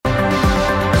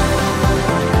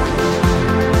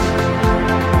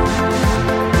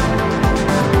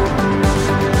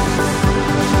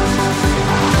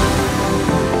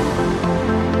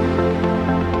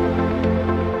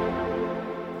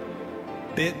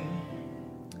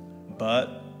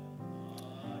but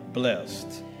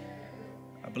blessed.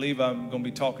 I believe I'm going to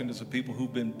be talking to some people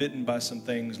who've been bitten by some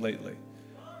things lately,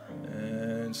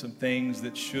 and some things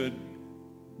that should,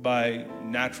 by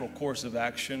natural course of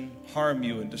action, harm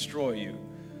you and destroy you.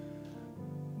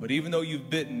 But even though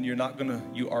you've bitten,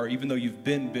 even though you've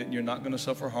been bitten, you're not going to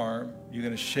suffer harm. You're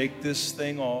going to shake this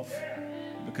thing off,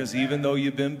 because even though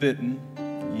you've been bitten,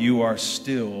 you are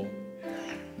still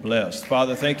blessed.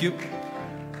 Father, thank you.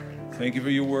 Thank you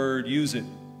for your word. Use it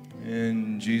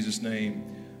in Jesus' name.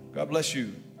 God bless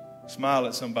you. Smile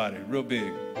at somebody real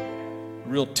big,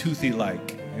 real toothy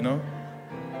like, you know.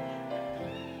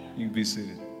 You can be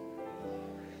seated.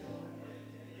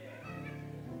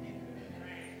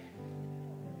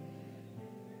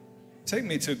 Take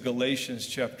me to Galatians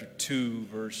chapter 2,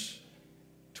 verse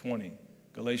 20.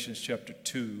 Galatians chapter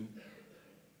 2,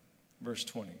 verse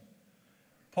 20.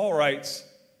 Paul writes,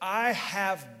 I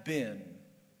have been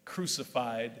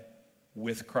crucified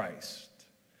with Christ.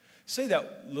 Say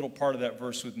that little part of that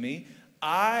verse with me.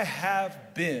 I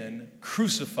have been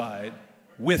crucified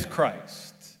with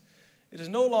Christ. It is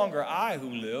no longer I who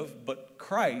live, but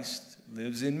Christ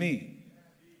lives in me.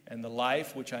 And the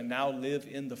life which I now live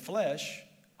in the flesh,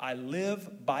 I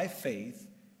live by faith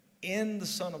in the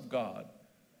Son of God,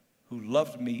 who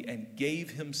loved me and gave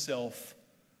himself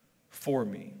for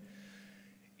me.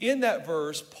 In that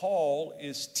verse, Paul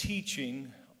is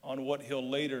teaching on what he'll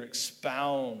later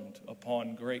expound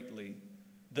upon greatly,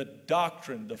 the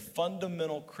doctrine, the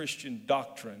fundamental Christian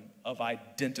doctrine of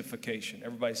identification.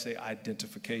 Everybody say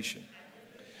identification.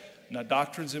 Now,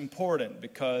 doctrine's important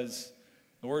because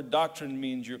the word doctrine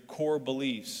means your core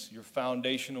beliefs, your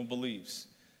foundational beliefs.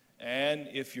 And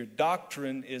if your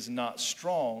doctrine is not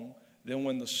strong, then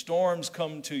when the storms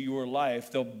come to your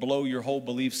life, they'll blow your whole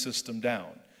belief system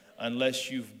down,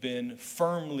 unless you've been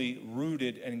firmly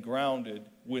rooted and grounded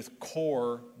with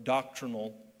core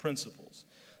doctrinal principles.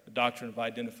 The doctrine of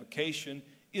identification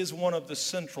is one of the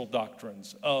central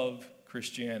doctrines of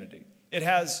Christianity. It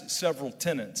has several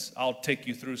tenets. I'll take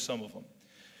you through some of them.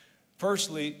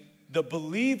 Firstly, the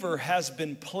believer has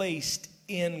been placed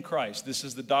in Christ. This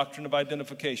is the doctrine of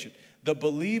identification. The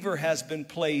believer has been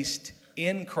placed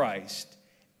in Christ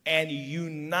and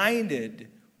united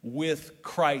with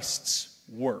Christ's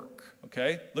work.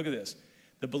 Okay? Look at this.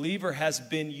 The believer has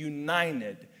been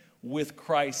united with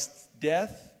Christ's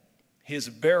death, his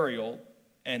burial,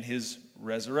 and his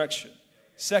resurrection.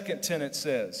 Second tenet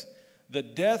says, the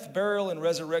death, burial, and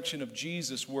resurrection of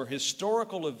Jesus were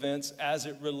historical events as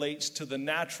it relates to the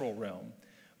natural realm,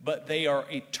 but they are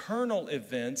eternal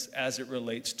events as it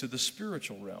relates to the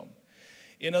spiritual realm.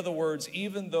 In other words,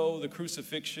 even though the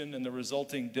crucifixion and the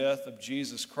resulting death of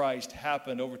Jesus Christ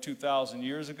happened over 2,000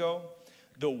 years ago,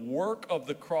 the work of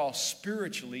the cross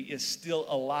spiritually is still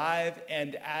alive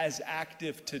and as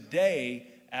active today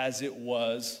as it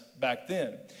was back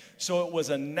then. So it was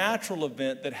a natural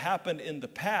event that happened in the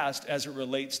past as it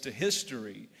relates to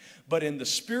history. But in the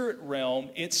spirit realm,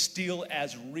 it's still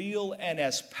as real and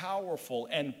as powerful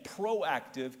and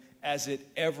proactive as it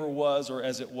ever was, or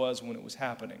as it was when it was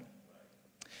happening.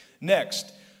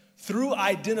 Next, through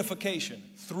identification,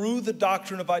 through the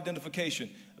doctrine of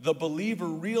identification, the believer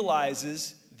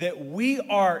realizes that we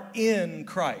are in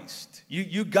Christ.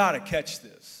 You got to catch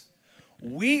this.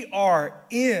 We are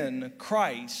in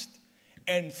Christ,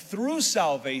 and through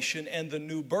salvation and the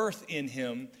new birth in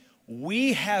him,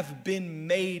 we have been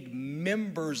made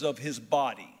members of his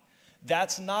body.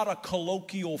 That's not a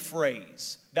colloquial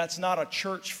phrase. That's not a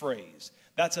church phrase.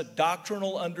 That's a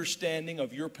doctrinal understanding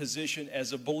of your position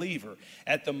as a believer.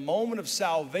 At the moment of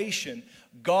salvation,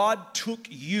 God took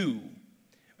you,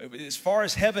 as far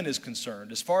as heaven is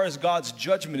concerned, as far as God's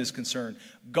judgment is concerned,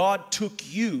 God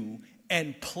took you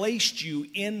and placed you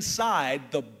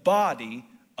inside the body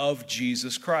of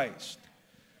Jesus Christ.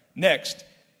 Next,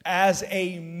 as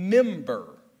a member.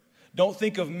 Don't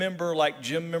think of member like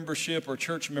gym membership or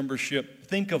church membership.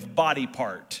 Think of body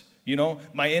part. You know,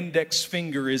 my index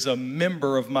finger is a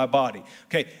member of my body.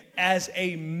 Okay, as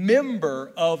a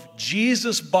member of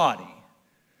Jesus' body,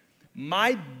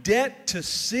 my debt to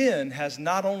sin has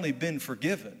not only been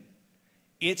forgiven,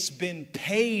 it's been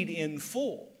paid in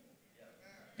full.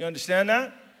 You understand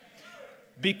that?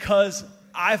 Because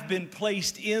I've been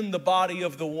placed in the body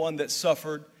of the one that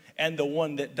suffered and the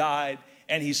one that died,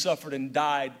 and he suffered and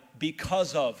died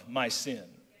because of my sin.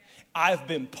 I've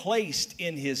been placed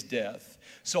in his death.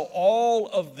 So all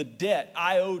of the debt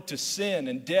I owed to sin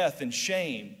and death and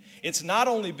shame, it's not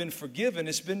only been forgiven,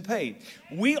 it's been paid.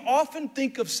 We often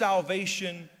think of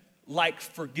salvation like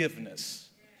forgiveness.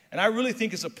 And I really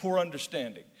think it's a poor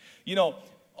understanding. You know,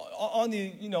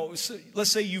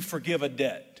 let's say you forgive a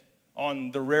debt.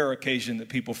 on the rare occasion that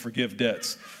people forgive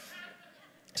debts.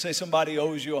 Say somebody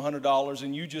owes you $100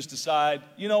 and you just decide,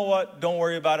 you know what, don't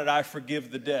worry about it, I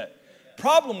forgive the debt.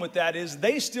 Problem with that is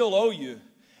they still owe you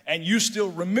and you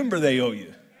still remember they owe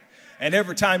you. And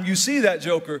every time you see that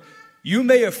joker, you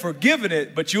may have forgiven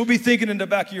it, but you'll be thinking in the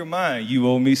back of your mind, you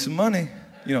owe me some money,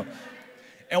 you know.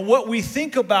 And what we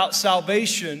think about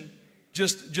salvation,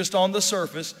 just on the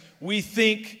surface, we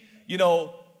think, you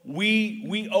know,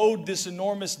 we owed this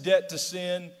enormous debt to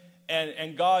sin,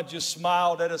 and God just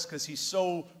smiled at us because he's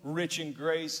so rich in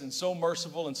grace and so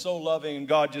merciful and so loving, and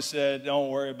God just said, don't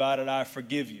worry about it, I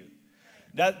forgive you.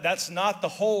 That's not the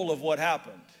whole of what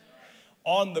happened.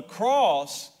 On the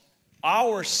cross,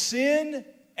 our sin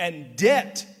and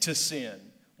debt to sin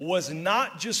was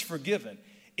not just forgiven.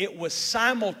 It was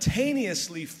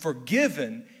simultaneously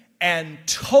forgiven and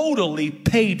totally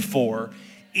paid for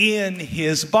in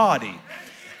his body.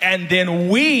 And then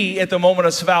we, at the moment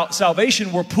of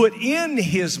salvation, were put in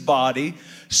his body,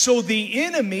 so the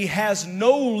enemy has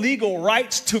no legal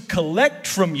rights to collect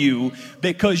from you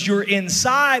because you're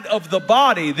inside of the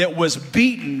body that was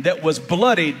beaten, that was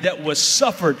bloodied, that was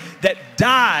suffered, that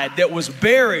died, that was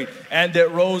buried, and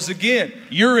that rose again.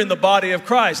 You're in the body of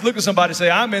Christ. Look at somebody and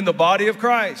say, I'm in the body of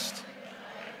Christ.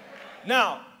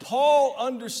 Now, Paul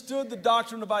understood the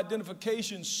doctrine of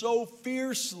identification so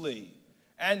fiercely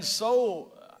and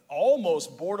so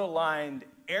almost borderline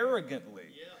arrogantly,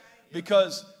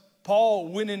 because Paul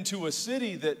went into a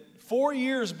city that 4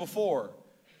 years before,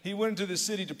 he went into the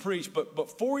city to preach,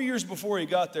 but 4 years before he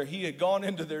got there, he had gone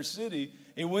into their city,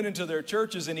 he went into their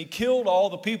churches, and he killed all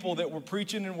the people that were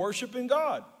preaching and worshiping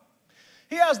God.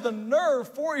 He has the nerve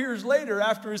 4 years later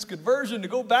after his conversion to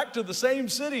go back to the same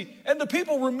city, and the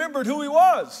people remembered who he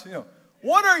was. You know,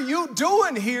 what are you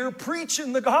doing here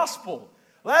preaching the gospel?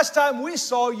 Last time we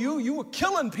saw you, you were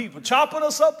killing people, chopping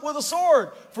us up with a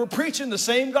sword for preaching the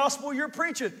same gospel you're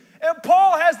preaching. And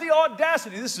Paul has the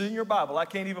audacity, this is in your Bible, I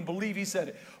can't even believe he said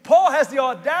it. Paul has the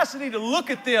audacity to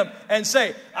look at them and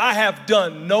say, I have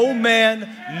done no man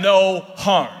no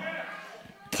harm.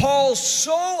 Paul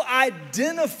so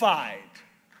identified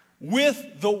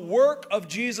with the work of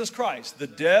Jesus Christ, the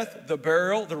death, the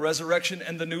burial, the resurrection,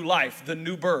 and the new life, the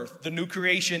new birth, the new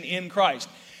creation in Christ.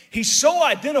 He so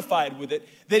identified with it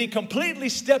that he completely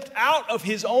stepped out of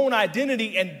his own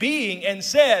identity and being and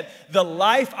said, the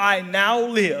life I now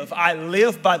live, I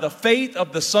live by the faith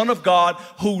of the Son of God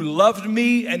who loved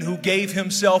me and who gave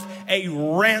himself a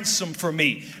ransom for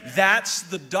me. That's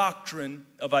the doctrine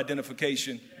of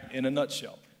identification in a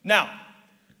nutshell. Now,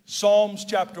 Psalms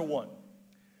chapter 1.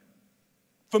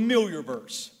 Familiar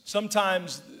verse.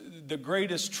 Sometimes the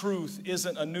greatest truth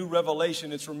isn't a new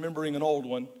revelation, it's remembering an old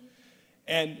one.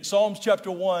 And Psalms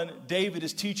chapter 1, David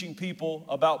is teaching people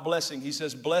about blessing. He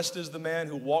says, blessed is the man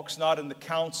who walks not in the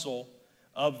counsel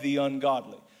of the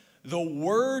ungodly. The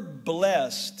word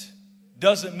blessed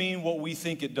doesn't mean what we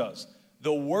think it does.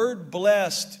 The word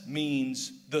blessed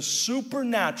means the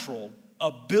supernatural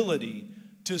ability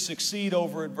to succeed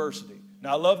over adversity.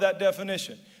 Now, I love that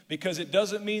definition because it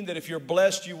doesn't mean that if you're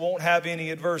blessed, you won't have any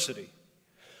adversity.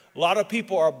 A lot of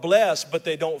people are blessed, but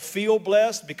they don't feel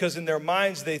blessed because in their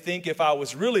minds they think if I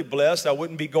was really blessed, I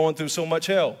wouldn't be going through so much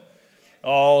hell.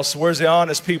 Oh, so where's the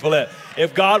honest people at?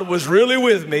 If God was really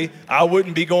with me, I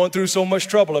wouldn't be going through so much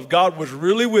trouble. If God was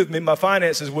really with me, my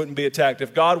finances wouldn't be attacked.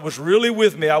 If God was really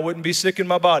with me, I wouldn't be sick in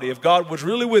my body. If God was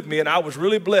really with me and I was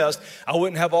really blessed, I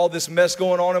wouldn't have all this mess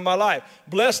going on in my life.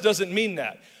 Blessed doesn't mean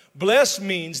that. Blessed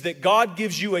means that God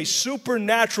gives you a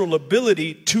supernatural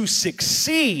ability to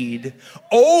succeed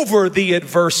over the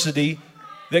adversity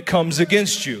that comes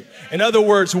against you. In other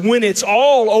words, when it's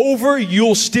all over,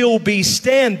 you'll still be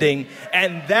standing,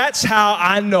 and that's how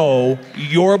I know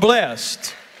you're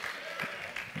blessed.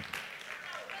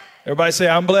 Everybody say,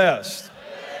 I'm blessed.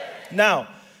 Now,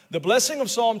 the blessing of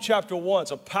Psalm chapter 1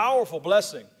 is a powerful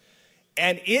blessing,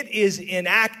 and it is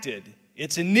enacted,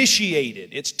 it's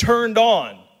initiated, it's turned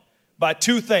on by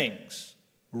two things,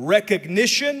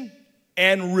 recognition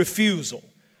and refusal.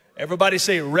 Everybody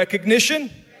say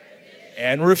recognition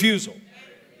and refusal.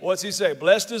 What's he say?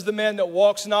 Blessed is the man that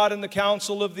walks not in the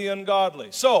counsel of the ungodly.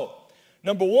 So,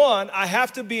 number one, I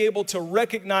have to be able to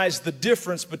recognize the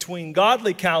difference between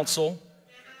godly counsel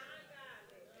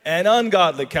and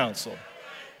ungodly counsel.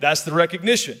 That's the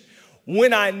recognition.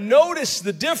 When I notice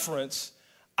the difference,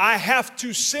 I have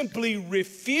to simply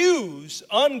refuse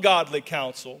ungodly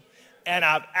counsel, and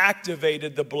I've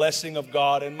activated the blessing of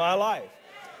God in my life.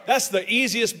 That's the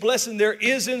easiest blessing there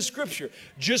is in Scripture.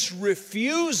 Just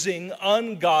refusing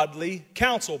ungodly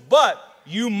counsel. But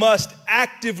you must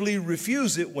actively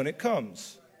refuse it when it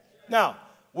comes. Now,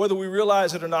 whether we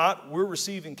realize it or not, we're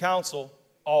receiving counsel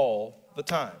all the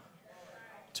time.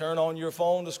 Turn on your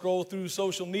phone to scroll through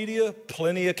social media,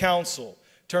 plenty of counsel.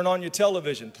 Turn on your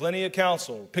television, plenty of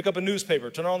counsel. Pick up a newspaper,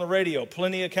 turn on the radio,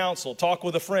 plenty of counsel. Talk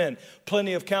with a friend,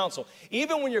 plenty of counsel.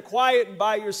 Even when you're quiet and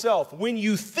by yourself, when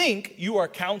you think, you are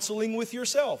counseling with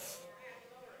yourself.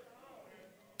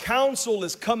 Counsel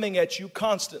is coming at you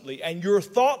constantly, and your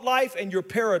thought life and your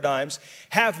paradigms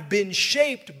have been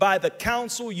shaped by the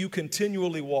counsel you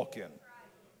continually walk in.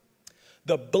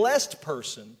 The blessed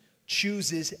person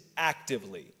chooses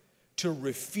actively to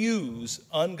refuse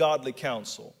ungodly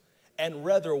counsel and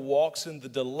rather walks in the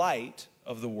delight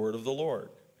of the word of the Lord.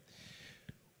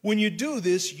 When you do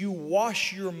this, you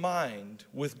wash your mind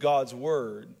with God's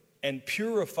word and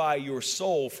purify your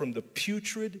soul from the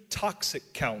putrid,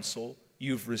 toxic counsel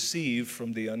you've received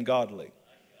from the ungodly.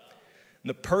 And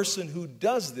the person who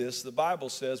does this, the Bible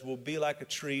says, will be like a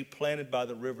tree planted by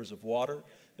the rivers of water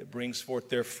that brings forth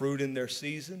their fruit in their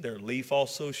season. Their leaf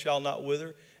also shall not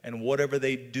wither, and whatever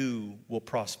they do will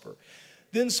prosper.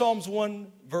 Then Psalms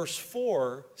 1 verse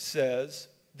 4 says,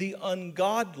 the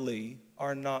ungodly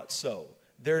are not so.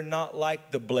 They're not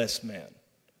like the blessed man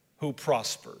who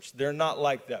prospers. They're not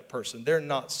like that person. They're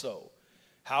not so.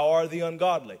 How are the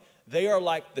ungodly? They are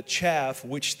like the chaff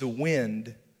which the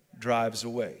wind drives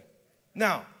away.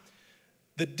 Now,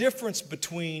 the difference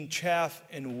between chaff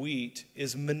and wheat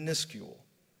is minuscule.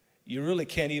 You really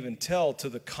can't even tell to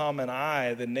the common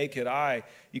eye, the naked eye.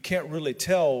 You can't really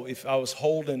tell. If I was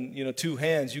holding, two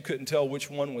hands, you couldn't tell which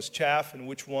one was chaff and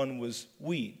which one was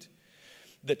wheat.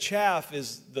 The chaff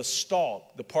is the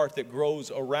stalk, the part that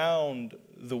grows around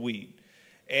the wheat.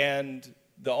 And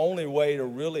the only way to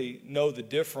really know the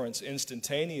difference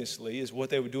instantaneously is what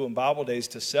they would do in Bible days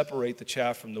to separate the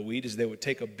chaff from the wheat is they would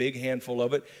take a big handful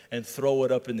of it and throw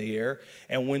it up in the air.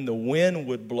 And when the wind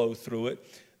would blow through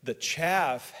it, the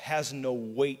chaff has no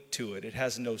weight to it. It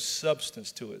has no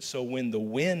substance to it. So when the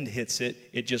wind hits it,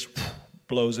 it just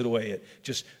blows it away. It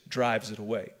just drives it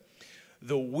away.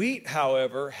 The wheat,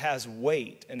 however, has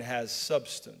weight and has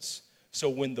substance. So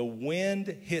when the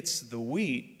wind hits the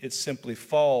wheat, it simply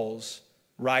falls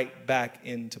right back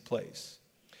into place.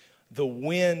 The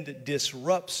wind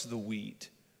disrupts the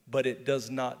wheat, but it does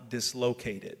not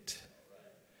dislocate it.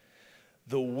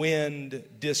 The wind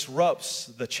disrupts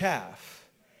the chaff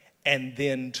and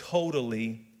then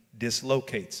totally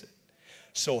dislocates it.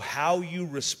 So how you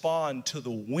respond to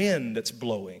the wind that's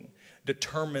blowing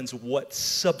determines what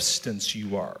substance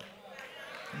you are.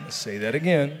 I'm going to say that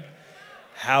again.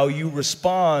 How you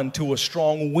respond to a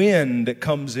strong wind that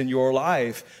comes in your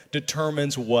life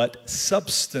determines what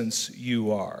substance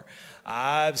you are.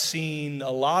 I've seen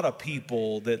a lot of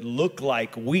people that look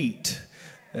like wheat.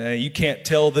 You can't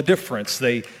tell the difference.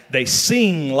 They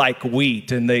sing like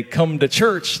wheat, and they come to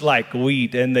church like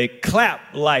wheat, and they clap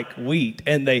like wheat,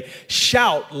 and they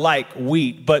shout like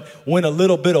wheat. But when a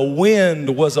little bit of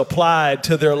wind was applied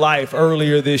to their life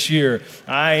earlier this year,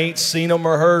 I ain't seen them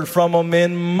or heard from them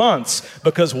in months.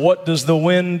 Because what does the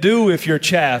wind do if you're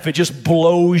chaff? It just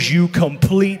blows you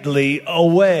completely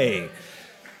away.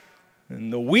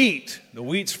 And the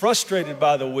wheat's frustrated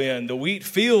by the wind. The wheat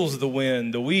feels the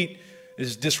wind. The wheat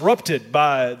is disrupted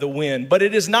by the wind, but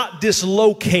it is not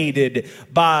dislocated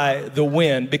by the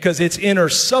wind because its inner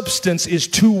substance is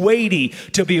too weighty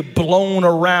to be blown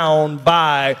around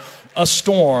by a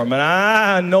storm. And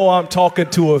I know I'm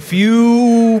talking to a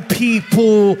few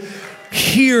people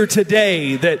here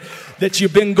today that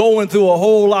you've been going through a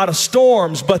whole lot of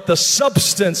storms, but the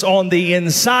substance on the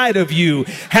inside of you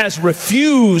has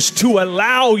refused to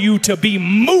allow you to be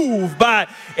moved by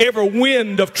every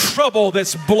wind of trouble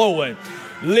that's blowing.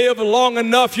 Live long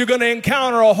enough, you're going to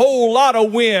encounter a whole lot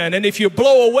of wind. And if you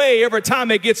blow away every time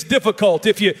it gets difficult,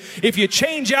 if you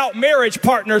change out marriage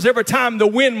partners every time the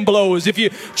wind blows, if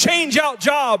you change out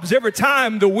jobs every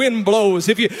time the wind blows,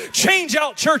 if you change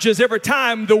out churches every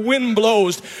time the wind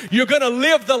blows, you're going to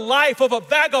live the life of a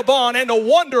vagabond and a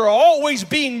wanderer, always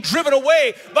being driven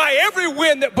away by every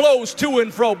wind that blows to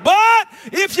and fro. But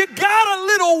if you got a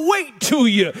little weight to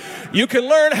you, you can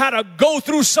learn how to go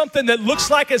through something that looks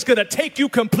like it's going to take you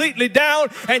completely down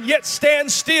and yet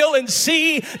stand still and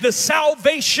see the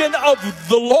salvation of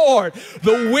the Lord.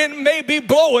 The wind may be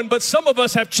blowing, but some of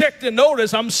us have checked and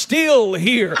noticed I'm still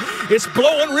here. It's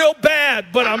blowing real bad,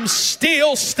 but I'm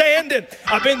still standing.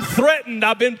 I've been threatened.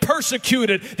 I've been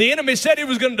persecuted. The enemy said he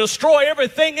was going to destroy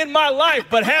everything in my life,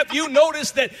 but have you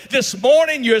noticed that this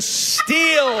morning you're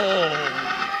still...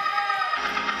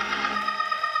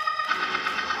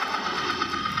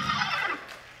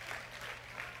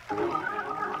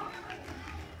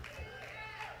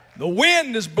 The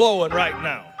wind is blowing right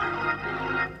now.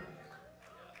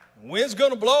 wind's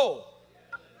going to blow.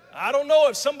 I don't know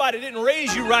if somebody didn't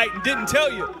raise you right and didn't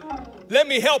tell you. Let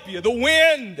me help you. The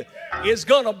wind is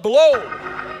going to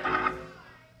blow.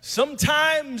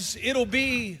 Sometimes it'll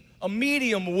be a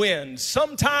medium wind.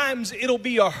 Sometimes it'll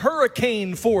be a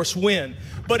hurricane force wind.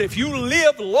 But if you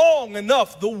live long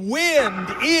enough, the wind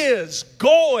is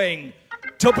going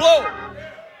to blow.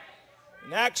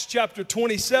 In Acts chapter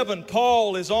 27,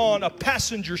 Paul is on a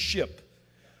passenger ship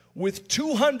with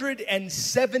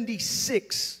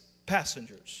 276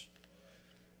 passengers.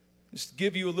 Just to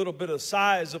give you a little bit of the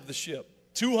size of the ship.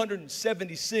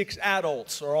 276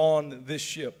 adults are on this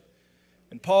ship.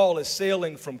 And Paul is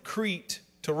sailing from Crete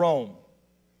to Rome.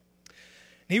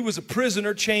 He was a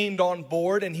prisoner chained on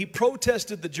board, and he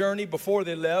protested the journey before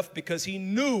they left because he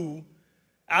knew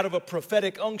out of a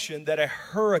prophetic unction that a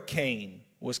hurricane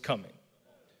was coming.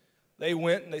 They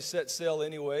went and they set sail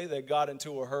anyway. They got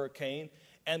into a hurricane,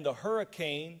 and the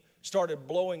hurricane started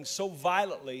blowing so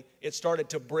violently, it started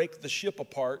to break the ship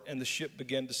apart, and the ship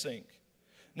began to sink.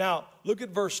 Now, look at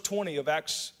verse 20 of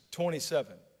Acts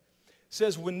 27. It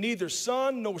says, when neither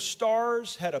sun nor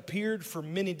stars had appeared for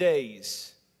many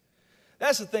days.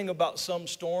 That's the thing about some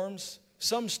storms.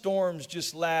 Some storms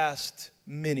just last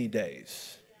many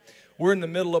days. We're in the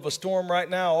middle of a storm right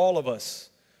now, all of us.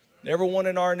 Everyone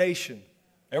in our nation,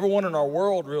 everyone in our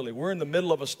world, really. We're in the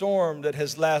middle of a storm that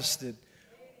has lasted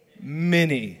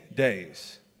many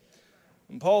days.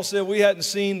 And Paul said we hadn't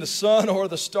seen the sun or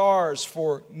the stars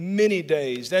for many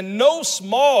days, and no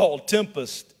small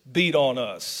tempest beat on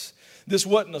us. This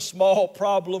wasn't a small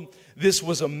problem. This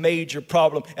was a major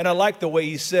problem. And I like the way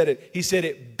he said it. He said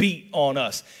it beat on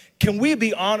us. Can we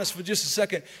be honest for just a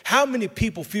second? How many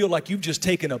people feel like you've just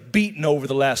taken a beating over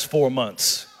the last 4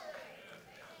 months?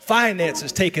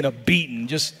 Finances taking a beating,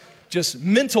 just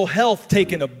mental health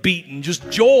taking a beating, just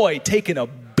joy taking a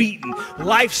beating,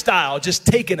 lifestyle just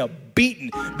taking a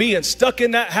beating. Being stuck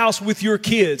in that house with your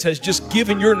kids has just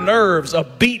given your nerves a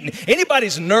beating.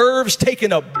 Anybody's nerves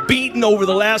taking a beating over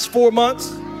the last 4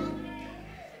 months?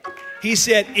 He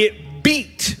said it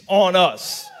beat on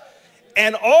us.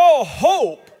 And all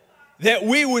hope that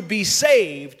we would be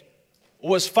saved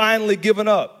was finally given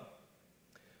up.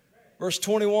 Verse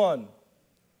 21.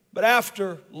 But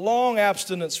after long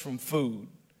abstinence from food,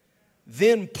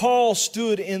 then Paul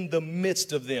stood in the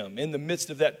midst of them, in the midst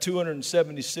of that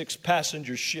 276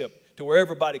 passenger ship to where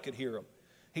everybody could hear him.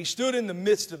 He stood in the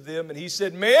midst of them and he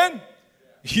said, man,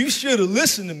 you should have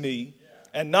listened to me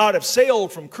and not have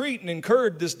sailed from Crete and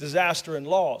incurred this disaster and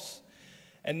loss.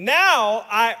 And now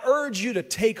I urge you to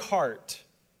take heart,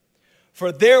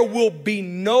 for there will be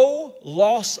no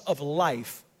loss of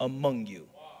life among you,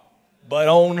 but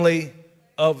only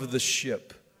of the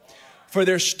ship. For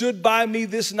there stood by me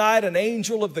this night an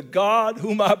angel of the God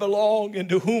whom I belong and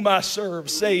to whom I serve,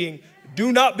 saying,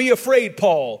 do not be afraid,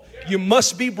 Paul. You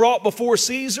must be brought before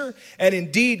Caesar. And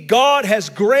indeed, God has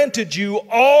granted you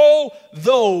all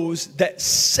those that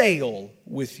sail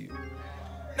with you.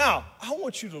 Now, I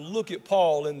want you to look at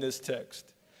Paul in this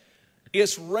text.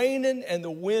 It's raining and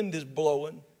the wind is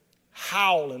blowing,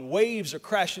 howling. Waves are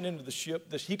crashing into the ship.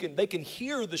 They can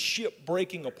hear the ship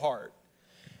breaking apart.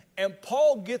 And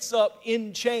Paul gets up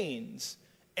in chains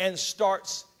and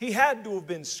starts, he had to have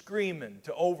been screaming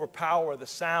to overpower the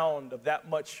sound of that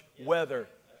much weather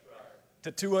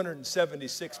to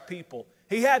 276 people.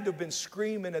 He had to have been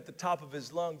screaming at the top of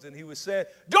his lungs, and he was saying,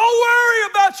 don't worry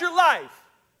about your life.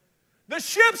 The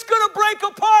ship's going to break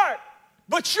apart,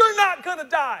 but you're not going to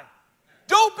die.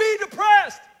 Don't be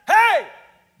depressed. Hey,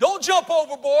 don't jump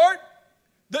overboard.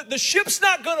 The ship's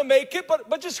not going to make it,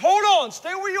 but just hold on.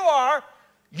 Stay where you are.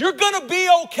 You're going to be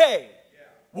okay.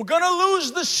 We're going to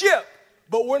lose the ship,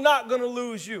 but we're not going to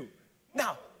lose you.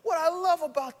 Now, what I love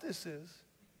about this is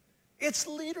it's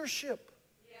leadership.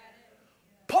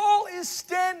 Paul is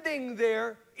standing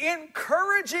there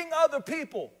encouraging other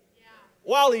people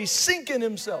while he's sinking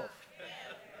himself.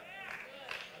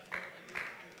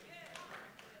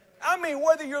 I mean,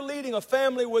 whether you're leading a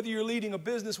family, whether you're leading a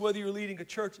business, whether you're leading a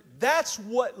church, that's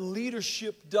what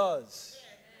leadership does.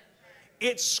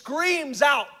 It screams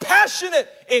out passionate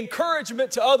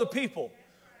encouragement to other people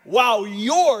while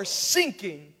you're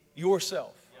sinking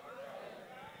yourself.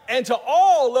 And to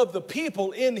all of the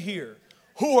people in here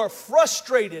who are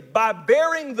frustrated by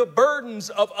bearing the burdens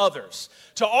of others,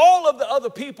 to all of the other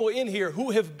people in here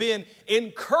who have been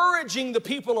encouraging the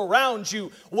people around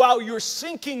you while you're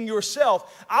sinking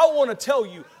yourself, I want to tell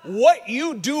you, what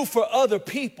you do for other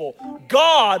people,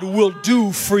 God will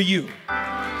do for you.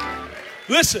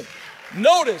 Listen.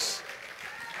 Notice,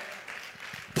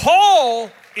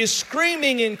 Paul is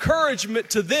screaming encouragement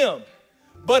to them,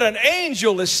 But an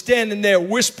angel is standing there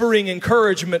whispering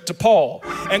encouragement to Paul.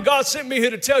 And God sent me here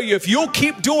to tell you, if you'll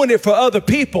keep doing it for other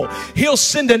people, he'll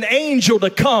send an angel to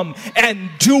come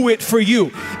and do it for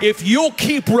you. If you'll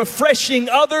keep refreshing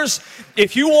others,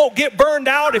 if you won't get burned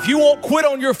out, if you won't quit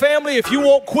on your family, if you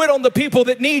won't quit on the people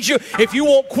that need you, if you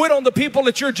won't quit on the people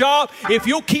at your job, if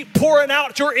you'll keep pouring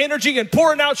out your energy and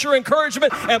pouring out your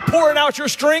encouragement and pouring out your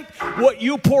strength, what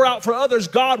you pour out for others,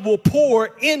 God will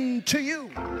pour into you.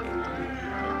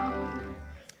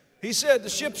 He said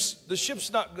it's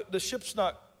not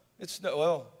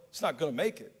going to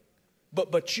make it,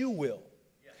 but you will.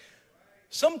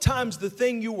 Sometimes the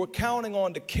thing you were counting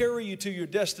on to carry you to your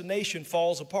destination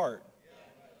falls apart.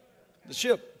 The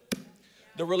ship,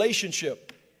 the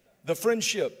relationship, the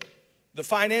friendship, the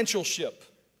financial ship,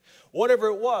 whatever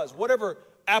it was, whatever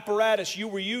apparatus you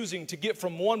were using to get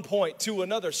from one point to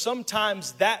another,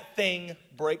 sometimes that thing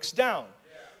breaks down.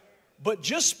 But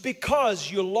just because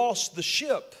you lost the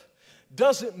ship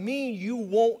doesn't mean you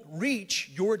won't reach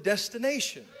your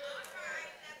destination.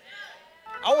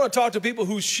 I want to talk to people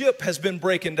whose ship has been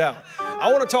breaking down. I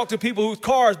want to talk to people whose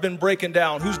car has been breaking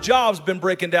down, whose job's been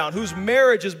breaking down, whose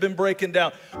marriage has been breaking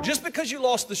down. Just because you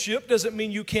lost the ship doesn't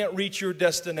mean you can't reach your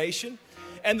destination.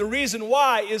 And the reason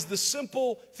why is the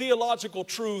simple theological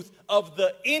truth of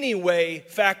the anyway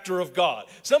factor of God.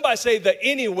 Somebody say the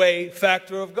anyway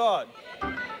factor of God.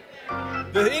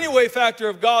 The anyway factor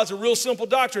of God is a real simple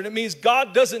doctrine. It means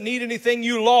God doesn't need anything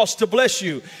you lost to bless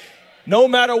you. No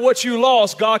matter what you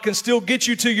lost, God can still get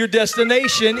you to your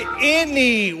destination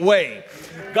anyway.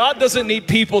 God doesn't need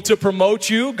people to promote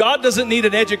you. God doesn't need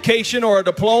an education or a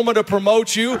diploma to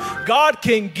promote you. God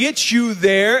can get you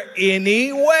there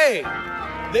anyway.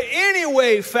 The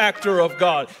anyway factor of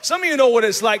God. Some of you know what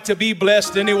it's like to be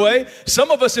blessed anyway.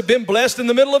 Some of us have been blessed in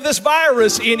the middle of this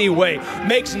virus anyway.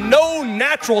 Makes no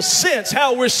natural sense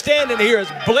how we're standing here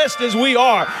as blessed as we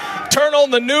are. Turn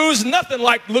on the news, nothing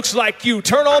looks like you.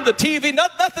 Turn on the TV,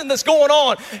 nothing that's going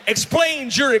on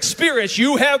explains your experience.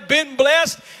 You have been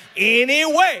blessed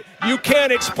anyway. You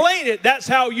can't explain it. That's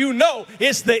how you know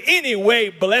it's the anyway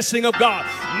blessing of God.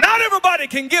 Not everybody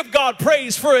can give God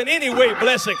praise for an anyway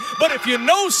blessing, but if you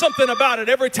know something about it,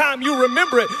 every time you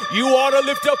remember it, you ought to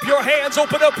lift up your hands,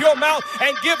 open up your mouth,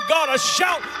 and give God a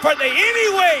shout for the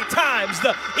anyway times,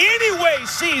 the anyway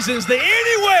seasons, the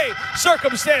anyway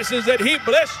circumstances that He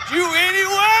blessed you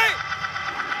anyway.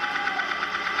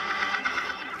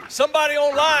 Somebody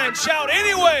online shout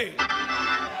anyway.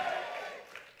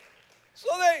 So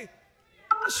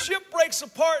the ship breaks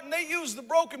apart and they use the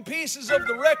broken pieces of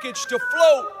the wreckage to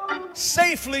float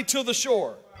safely to the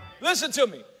shore. Listen to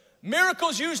me.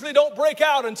 Miracles usually don't break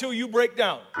out until you break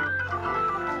down.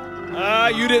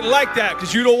 You didn't like that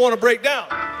because you don't want to break down.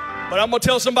 But I'm going to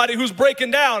tell somebody who's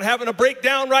breaking down, having a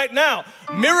breakdown right now.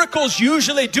 Miracles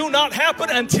usually do not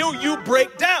happen until you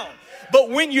break down. But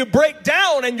when you break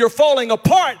down and you're falling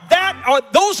apart,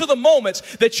 those are the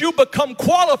moments that you become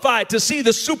qualified to see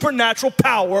the supernatural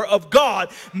power of God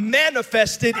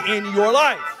manifested in your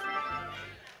life.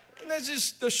 And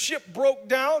the ship broke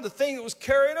down, the thing that was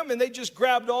carrying them, and they just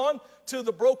grabbed on to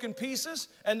the broken pieces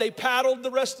and they paddled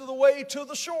the rest of the way to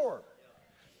the shore.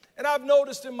 And I've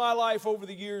noticed in my life over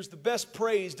the years, the best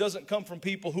praise doesn't come from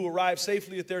people who arrive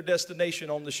safely at their destination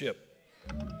on the ship.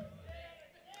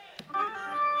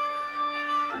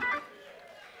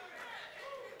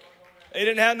 They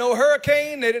didn't have no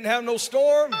hurricane. They didn't have no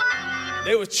storm.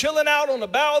 They was chilling out on the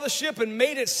bow of the ship and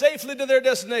made it safely to their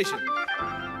destination.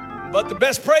 But the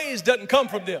best praise doesn't come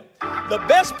from them. The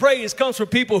best praise comes from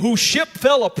people whose ship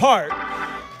fell apart,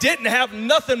 didn't have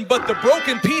nothing but the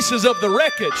broken pieces of the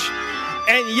wreckage,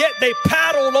 and yet they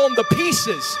paddled on the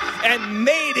pieces and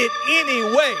made it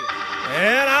anyway.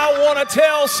 And I want to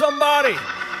tell somebody,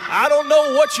 I don't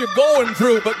know what you're going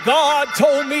through, but God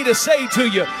told me to say to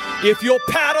you, if you'll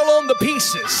paddle on the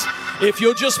pieces, if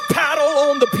you'll just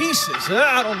paddle on the pieces,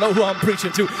 I don't know who I'm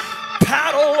preaching to,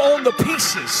 paddle on the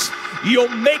pieces, you'll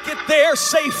make it there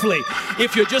safely.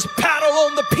 If you just paddle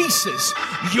on the pieces,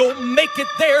 you'll make it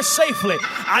there safely.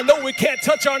 I know we can't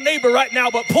touch our neighbor right now,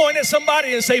 but point at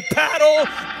somebody and say, paddle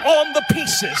on the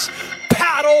pieces.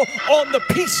 Paddle on the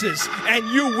pieces, and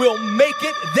you will make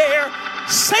it there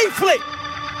safely.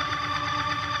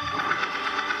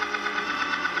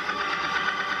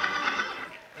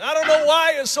 I don't know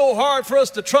why it's so hard for us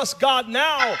to trust God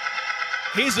now.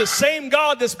 He's the same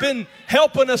God that's been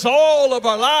helping us all of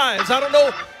our lives. I don't know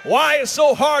Why it's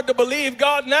so hard to believe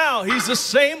God now? He's the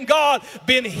same God,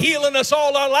 been healing us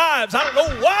all our lives. I don't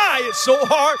know why it's so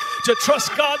hard to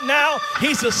trust God now.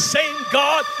 He's the same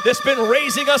God that's been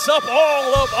raising us up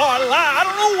all of our lives. I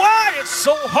don't know why it's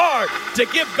so hard to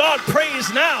give God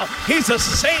praise now. He's the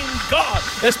same God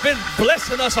that's been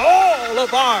blessing us all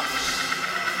of our.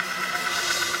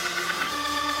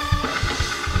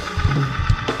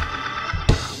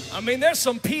 I mean, there's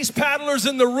some peace paddlers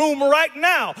in the room right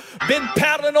now. Been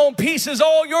paddling on pieces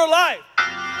all your life.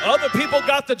 Other people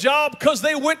got the job because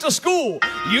they went to school.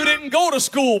 You didn't go to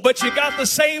school, but you got the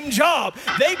same job.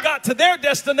 They got to their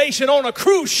destination on a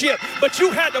cruise ship, but you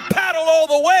had to paddle all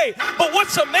the way. But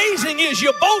what's amazing is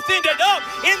you both ended up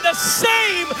in the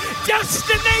same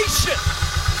destination.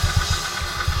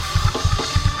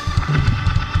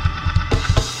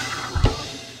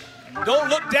 Don't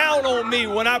look down on me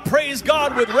when I praise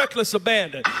God with reckless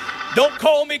abandon. Don't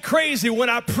call me crazy when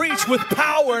I preach with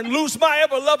power and lose my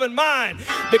ever-loving mind,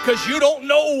 because you don't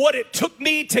know what it took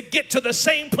me to get to the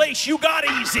same place you got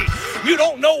easy. You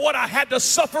don't know what I had to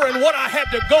suffer and what I had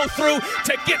to go through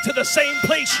to get to the same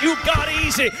place you got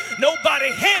easy. Nobody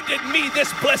handed me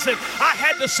this blessing. I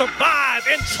had to survive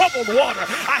in troubled water.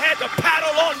 I had to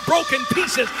paddle on broken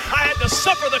pieces. I had to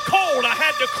suffer the cold. I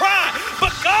had to cry.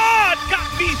 But God got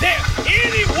me there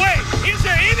anyway. Is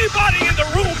there anybody in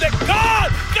the room that God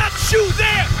got you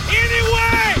there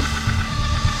anyway?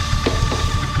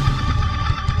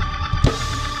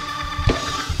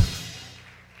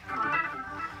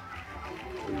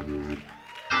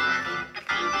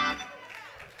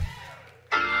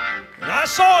 And I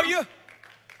saw you.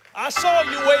 I saw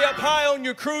you way up high on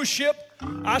your cruise ship.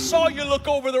 I saw you look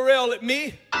over the rail at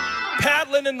me,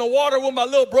 paddling in the water with my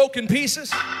little broken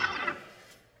pieces.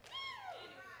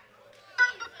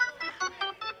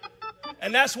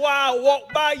 And that's why I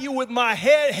walked by you with my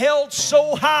head held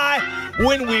so high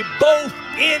when we both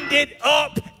ended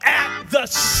up at the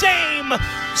same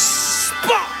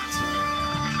spot.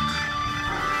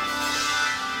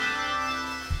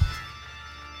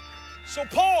 So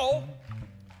Paul,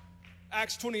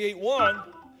 Acts 28:1,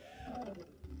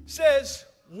 says,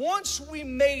 once we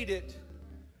made it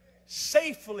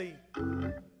safely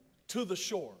to the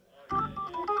shore.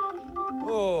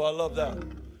 Oh, I love that.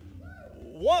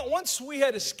 Once we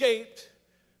had escaped,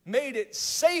 made it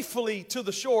safely to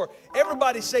the shore.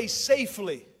 Everybody say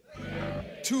safely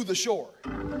to the shore.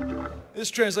 This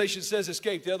translation says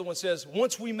escape. The other one says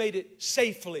once we made it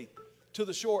safely to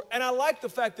the shore. And I like the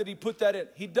fact that he put that in.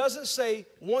 He doesn't say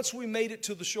once we made it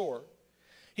to the shore.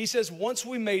 He says once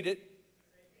we made it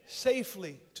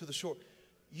safely to the shore.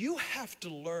 You have to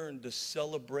learn to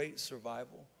celebrate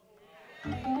survival.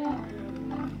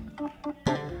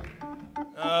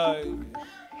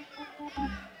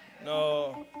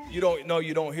 No, you don't. No,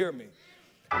 you don't hear me.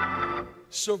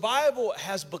 Survival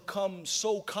has become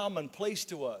so commonplace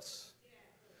to us.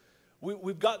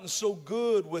 We've gotten so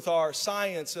good with our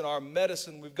science and our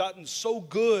medicine. We've gotten so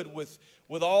good with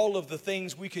all of the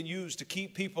things we can use to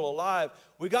keep people alive.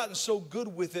 We've gotten so good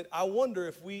with it, I wonder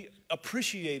if we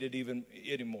appreciate it even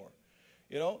anymore.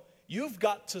 You know, you've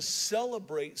got to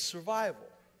celebrate survival.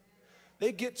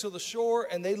 They get to the shore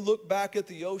and they look back at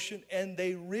the ocean and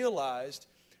they realized,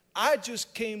 I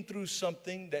just came through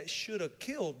something that should have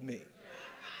killed me.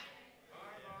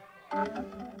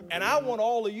 And I want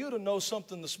all of you to know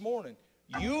something this morning.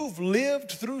 You've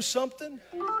lived through something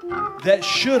that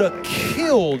should have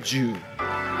killed you.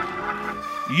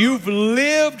 You've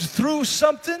lived through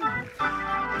something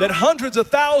that hundreds of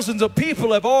thousands of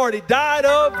people have already died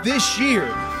of this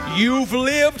year. You've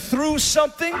lived through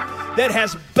something that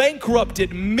has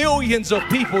bankrupted millions of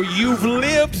people. You've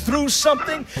lived through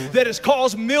something that has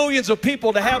caused millions of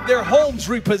people to have their homes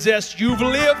repossessed. You've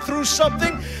lived through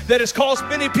something that has caused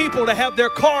many people to have their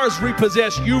cars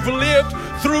repossessed. You've lived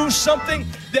through something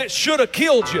that should have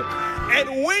killed you.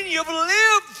 And when you've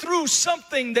lived through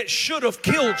something that should have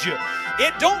killed you,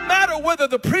 it don't matter whether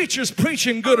the preacher's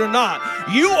preaching good or not.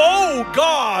 You owe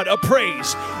God a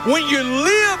praise. When you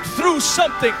lived through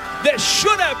something that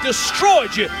should have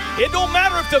destroyed you, it don't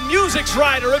matter if the music's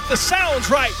right or if the sound's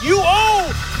right. You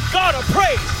owe God a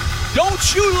praise. Don't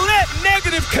you let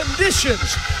negative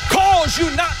conditions cause you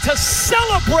not to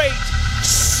celebrate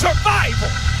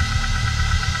survival.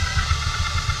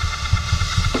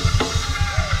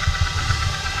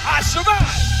 I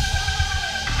survived.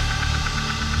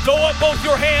 Throw up both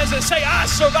your hands and say, I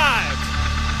survived.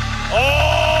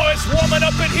 Oh, it's warming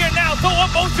up in here now. Throw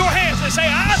up both your hands and say,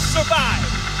 I survived.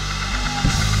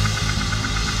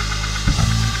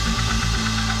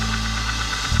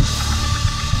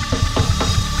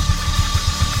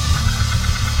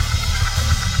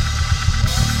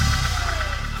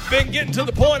 been getting to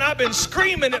the point I've been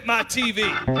screaming at my TV.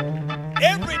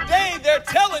 Every day they're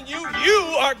telling you, you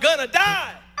are gonna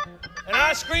die. And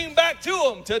I scream back to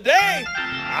them, today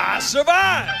I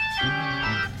survived.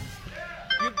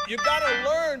 You gotta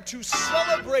learn to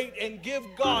celebrate and give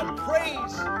God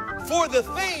praise for the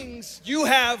things you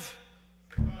have.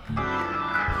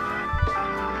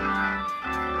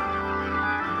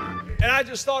 And I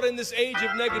just thought in this age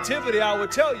of negativity, I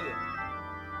would tell you,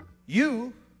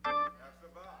 you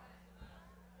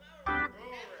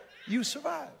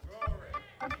survived.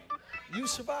 You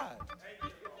survived.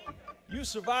 You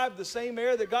survived the same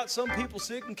air that got some people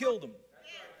sick and killed them.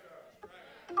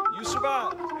 You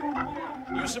survived.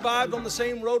 You survived on the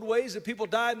same roadways that people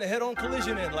died in a head-on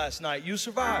collision in last night. You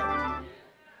survived.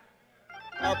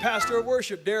 Our pastor of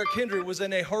worship, Derek Hendry, was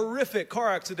in a horrific car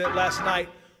accident last night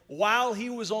while he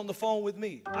was on the phone with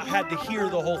me. I had to hear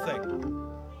the whole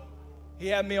thing. He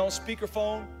had me on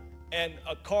speakerphone, and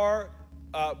a car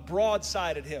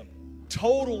broadsided him.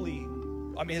 Totally,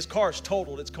 I mean, his car's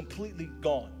totaled. It's completely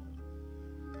gone.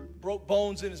 Broke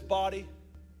bones in his body.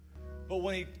 But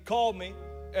when he called me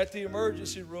at the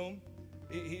emergency room,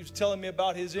 he was telling me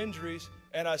about his injuries,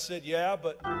 and I said, yeah,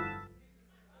 but...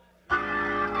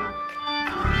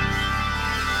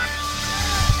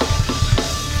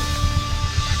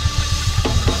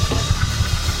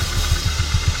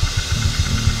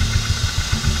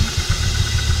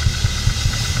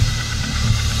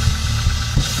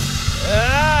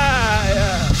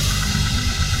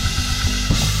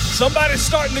 Somebody's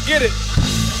starting to get it.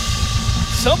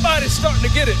 Somebody's starting to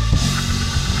get it.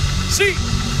 See,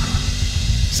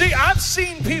 I've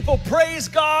seen people praise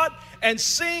God and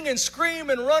sing and scream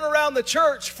and run around the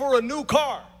church for a new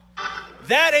car.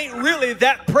 That ain't really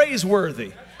that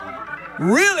praiseworthy.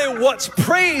 Really, what's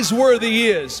praiseworthy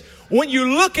is when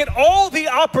you look at all the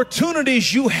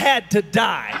opportunities you had to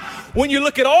die, when you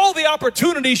look at all the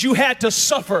opportunities you had to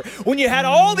suffer, when you had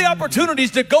all the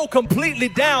opportunities to go completely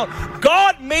down,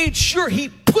 God made sure He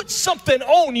put something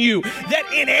on you that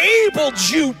enabled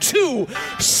you to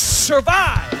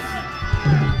survive.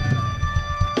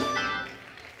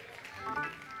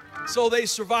 So they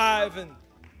survive,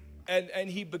 and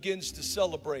he begins to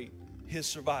celebrate his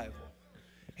survival.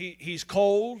 He's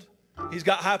cold. He's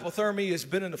got hypothermia. He's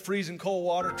been in the freezing cold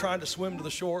water trying to swim to the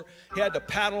shore. He had to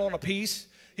paddle on a piece.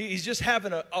 He's just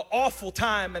having an awful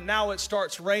time, and now it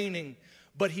starts raining.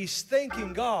 But he's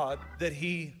thanking God that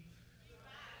he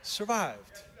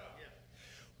survived.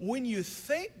 When you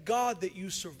thank God that you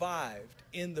survived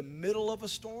in the middle of a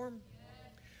storm,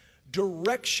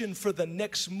 direction for the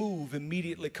next move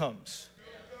immediately comes.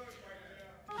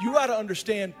 You got to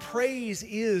understand, praise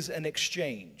is an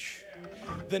exchange.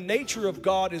 The nature of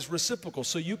God is reciprocal,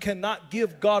 so you cannot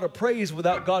give God a praise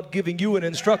without God giving you an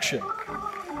instruction.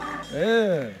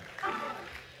 Yeah.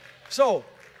 So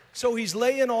he's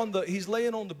laying on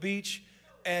the beach,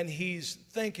 and he's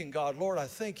thanking God, Lord, I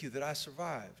thank you that I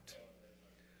survived.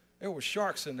 There were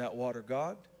sharks in that water,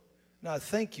 God. And I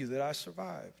thank you that I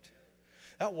survived.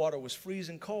 That water was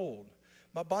freezing cold.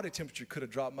 My body temperature could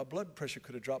have dropped. My blood pressure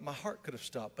could have dropped. My heart could have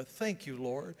stopped. But thank you,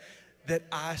 Lord, that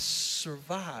I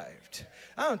survived.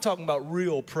 I'm talking about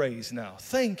real praise now.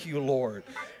 Thank you, Lord.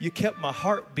 You kept my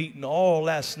heart beating all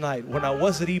last night when I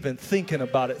wasn't even thinking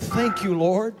about it. Thank you,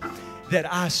 Lord,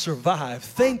 that I survived.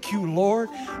 Thank you, Lord,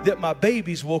 that my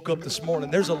babies woke up this morning.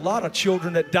 There's a lot of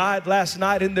children that died last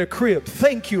night in their crib.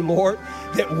 Thank you, Lord,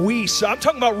 that I'm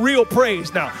talking about real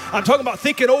praise now. I'm talking about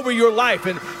thinking over your life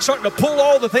and starting to pull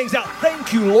all the things out.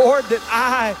 Thank you, Lord, that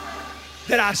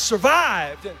I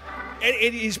survived. And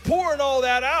he's pouring all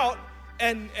that out,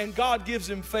 and God gives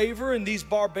him favor. And these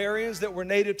barbarians that were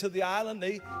native to the island,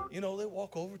 they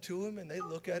walk over to him and they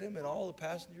look at him and all the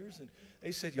passengers, and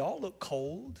they said, y'all look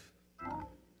cold.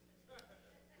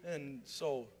 And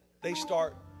so they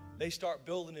start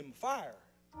building him a fire.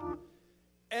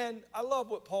 And I love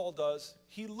what Paul does.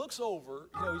 He looks over,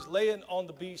 he's laying on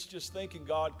the beach just thanking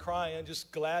God, crying,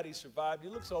 just glad he survived. He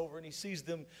looks over and he sees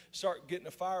them start getting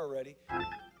a fire ready.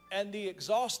 And the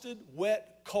exhausted,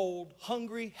 wet, cold,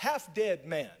 hungry, half-dead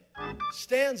man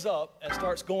stands up and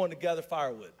starts going to gather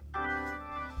firewood.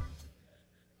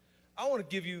 I want to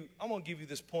give you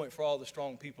this point for all the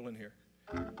strong people in here.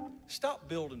 Stop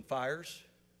building fires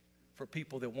for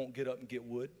people that won't get up and get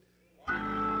wood.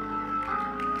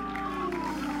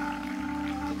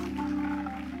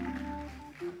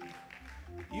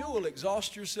 You will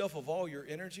exhaust yourself of all your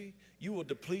energy. You will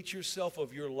deplete yourself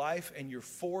of your life and your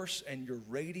force and your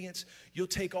radiance. You'll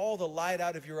take all the light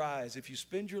out of your eyes if you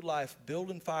spend your life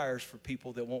building fires for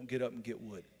people that won't get up and get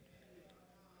wood.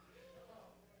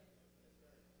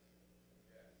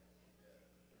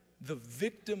 The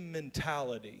victim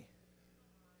mentality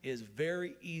is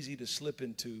very easy to slip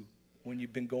into when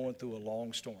you've been going through a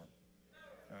long storm.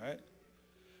 All right?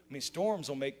 I mean, storms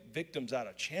will make victims out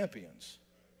of champions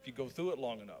if you go through it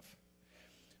long enough.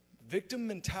 Victim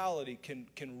mentality can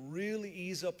really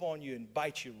ease up on you and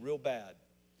bite you real bad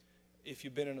if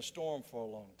you've been in a storm for a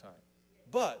long time.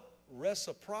 But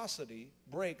reciprocity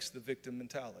breaks the victim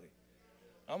mentality.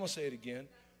 I'm going to say it again.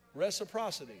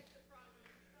 Reciprocity.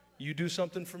 You do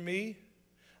something for me,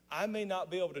 I may not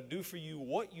be able to do for you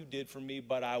what you did for me,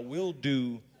 but I will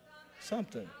do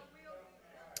something.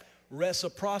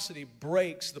 Reciprocity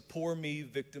breaks the poor me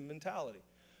victim mentality.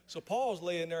 So Paul's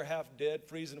laying there half dead,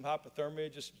 freezing of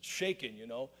hypothermia, just shaking, you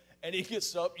know. And he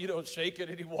gets up, you know, shaking,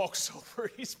 and he walks over.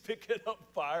 He's picking up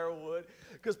firewood.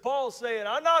 Because Paul's saying,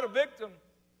 I'm not a victim.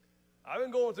 I've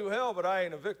been going through hell, but I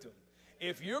ain't a victim.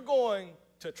 If you're going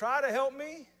to try to help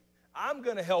me, I'm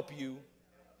going to help you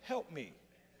help me.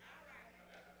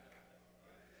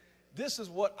 This is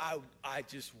what I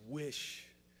just wish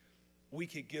we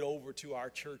could get over to our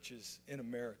churches in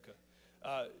America.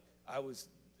 I was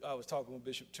talking with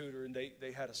Bishop Tudor, and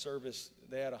they had a service.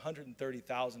 They had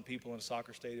 130,000 people in a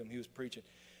soccer stadium. He was preaching.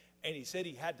 And he said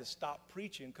he had to stop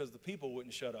preaching because the people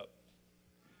wouldn't shut up.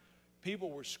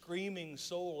 People were screaming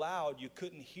so loud you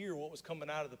couldn't hear what was coming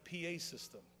out of the PA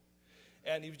system.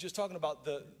 And he was just talking about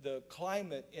the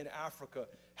climate in Africa,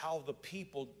 how the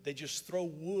people, they just throw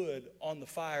wood on the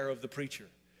fire of the preacher.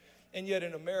 And yet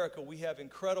in America, we have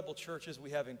incredible churches, we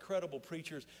have incredible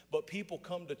preachers, but people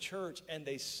come to church and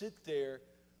they sit there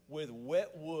with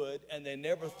wet wood and they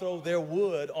never throw their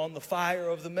wood on the fire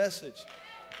of the message.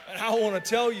 And I want to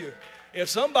tell you, if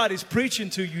somebody's preaching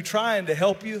to you trying to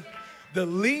help you, the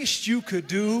least you could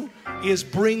do is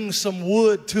bring some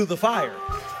wood to the fire.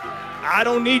 I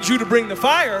don't need you to bring the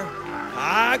fire.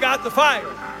 I got the fire.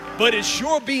 But it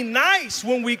sure be nice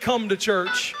when we come to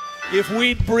church if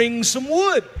we'd bring some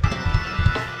wood.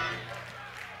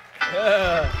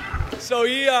 So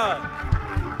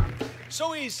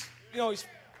he's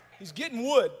getting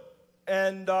wood,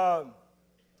 and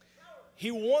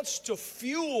he wants to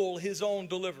fuel his own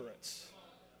deliverance.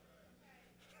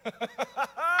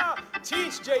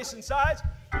 Teach, Jason Sides.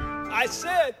 I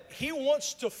said he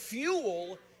wants to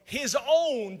fuel his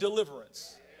own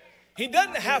deliverance. He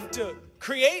doesn't have to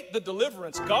create the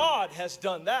deliverance. God has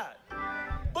done that.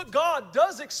 But God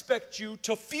does expect you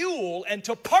to fuel and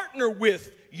to partner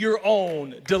with your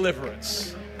own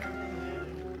deliverance.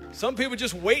 Some people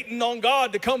just waiting on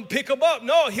God to come pick them up.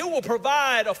 No, he will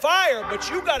provide a fire, but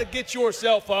you got to get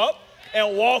yourself up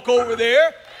and walk over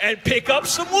there and pick up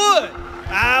some wood.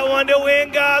 I wonder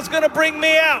when God's going to bring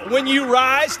me out. When you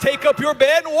rise, take up your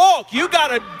bed and walk. You got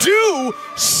to do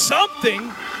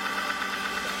something.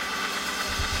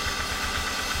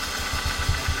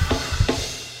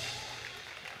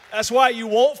 That's why you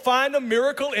won't find a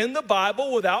miracle in the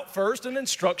Bible without first an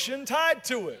instruction tied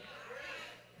to it.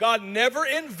 God never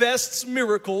invests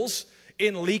miracles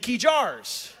in leaky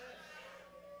jars.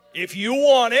 If you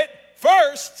want it,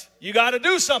 first, you got to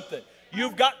do something.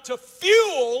 You've got to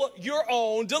fuel your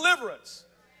own deliverance.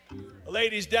 The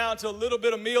lady's down to a little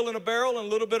bit of meal in a barrel and a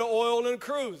little bit of oil in a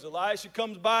cruse. Elisha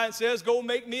comes by and says, go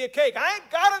make me a cake. I ain't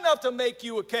got enough to make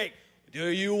you a cake. Do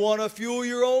you want to fuel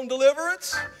your own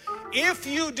deliverance? If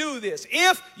you do this,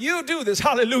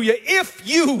 hallelujah, if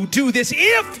you do this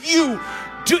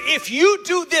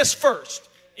first,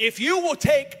 if you will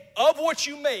take of what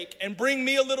you make and bring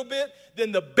me a little bit,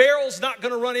 then the barrel's not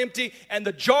going to run empty and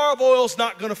the jar of oil's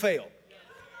not going to fail.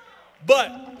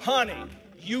 But, honey,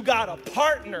 you got to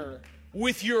partner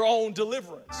with your own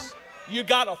deliverance. You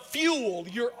got to fuel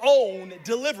your own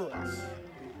deliverance.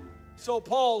 So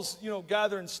Paul's,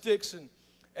 gathering sticks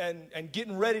and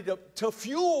getting ready to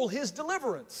fuel his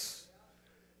deliverance.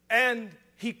 And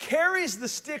he carries the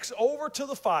sticks over to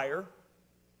the fire.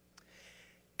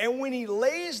 And when he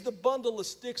lays the bundle of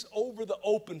sticks over the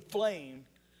open flame,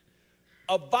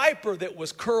 a viper that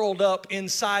was curled up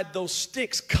inside those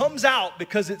sticks comes out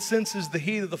because it senses the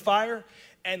heat of the fire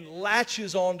and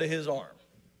latches onto his arm.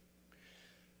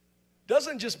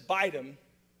 Doesn't just bite him,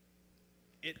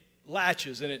 it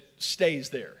latches and it stays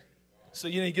there. So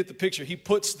you get the picture. He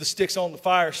puts the sticks on the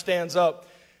fire, stands up,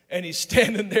 and he's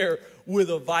standing there with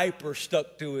a viper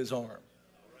stuck to his arm.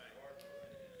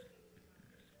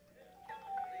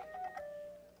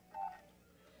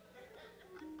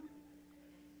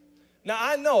 Now,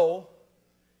 I know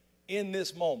in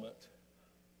this moment,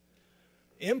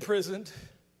 imprisoned,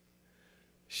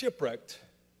 shipwrecked,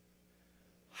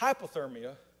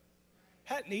 hypothermia,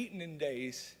 hadn't eaten in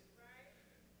days,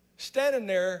 standing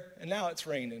there, and now it's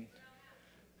raining,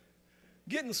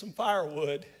 getting some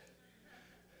firewood,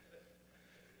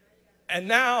 And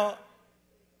now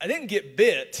I didn't get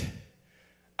bit.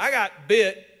 I got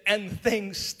bit and the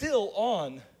thing's still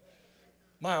on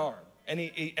my arm. And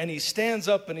he stands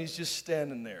up and he's just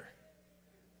standing there.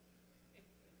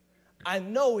 I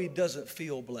know he doesn't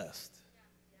feel blessed.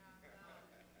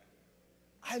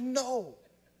 I know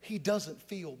he doesn't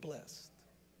feel blessed.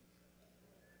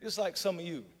 Just like some of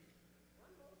you.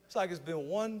 It's like it's been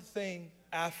one thing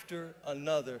after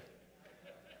another.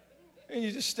 And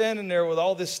you're just standing there with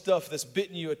all this stuff that's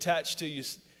bitten you, attached to you.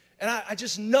 And I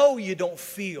just know you don't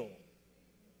feel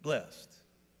blessed.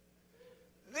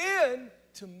 Then,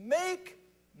 to make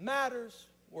matters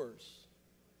worse,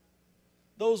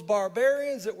 those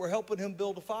barbarians that were helping him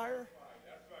build a fire,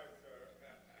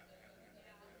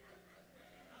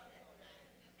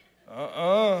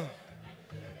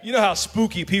 you know how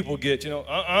spooky people get,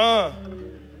 I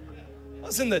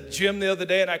was in the gym the other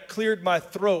day and I cleared my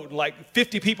throat and like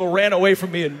 50 people ran away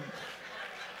from me. And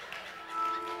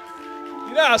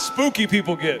you know how spooky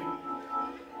people get.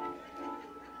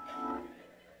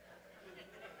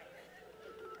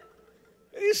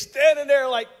 And he's standing there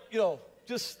like,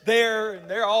 just there, and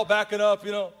they're all backing up,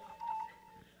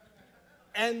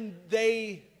 And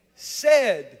they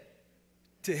said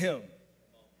to him,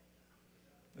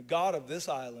 the God of this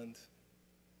island,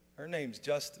 her name's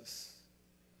Justice,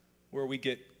 where we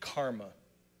get karma,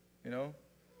 In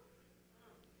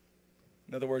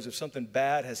other words, if something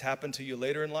bad has happened to you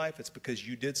later in life, it's because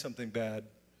you did something bad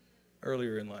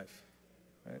earlier in life,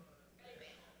 right?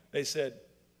 They said,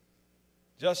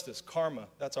 Justice, karma,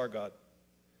 that's our God.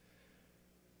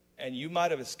 And you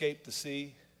might have escaped the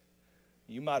sea.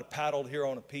 You might have paddled here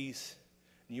on a piece.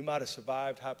 And you might have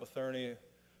survived hypothermia.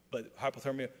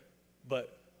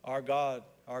 But our God,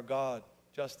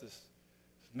 Justice,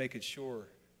 is making sure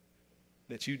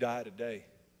that you die today.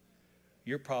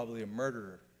 You're probably a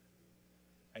murderer.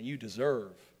 And you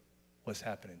deserve what's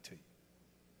happening to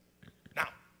you. Now,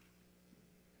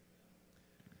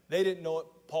 they didn't know it.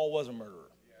 Paul was a murderer.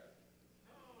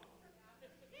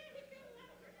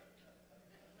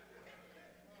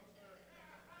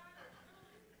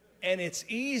 And it's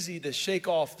easy to shake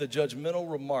off the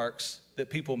judgmental remarks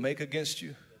that people make against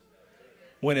you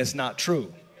when it's not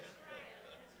true.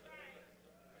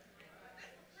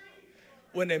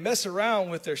 When they mess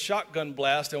around with their shotgun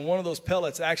blast and one of those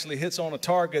pellets actually hits on a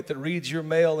target that reads your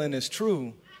mail and is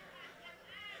true,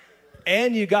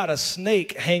 and you got a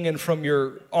snake hanging from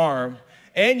your arm,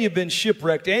 and you've been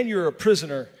shipwrecked, and you're a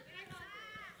prisoner,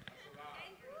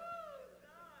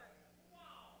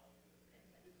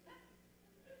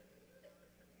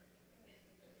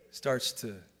 starts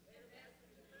to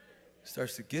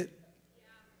get,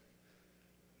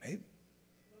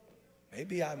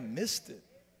 maybe I missed it.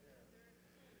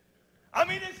 I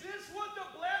mean, is this what the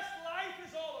blessed life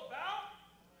is all about?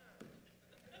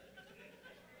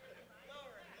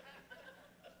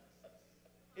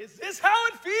 Is this how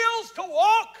it feels to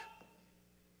walk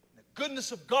in the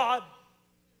goodness of God?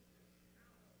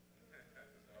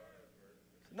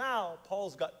 Now,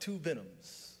 Paul's got two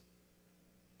venoms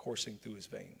coursing through his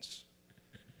veins.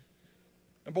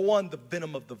 Number one, the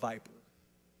venom of the viper.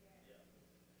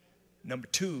 Number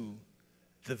two,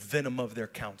 the venom of their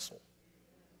counsel.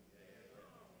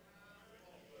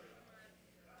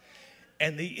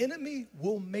 And the enemy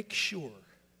will make sure,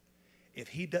 if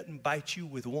he doesn't bite you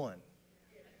with one,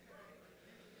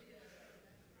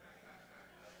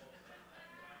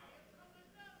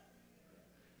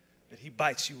 that he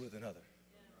bites you with another.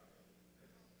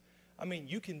 I mean,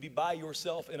 you can be by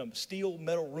yourself in a steel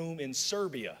metal room in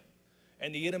Serbia,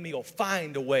 and the enemy will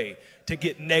find a way to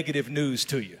get negative news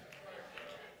to you.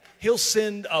 He'll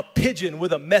send a pigeon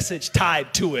with a message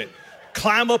tied to it,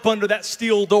 climb up under that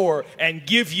steel door, and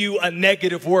give you a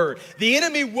negative word. The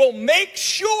enemy will make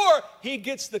sure he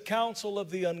gets the counsel of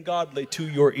the ungodly to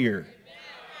your ear.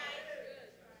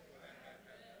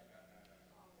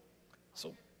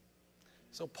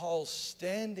 So Paul's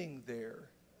standing there,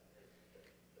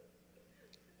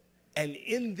 and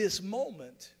in this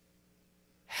moment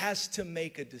has to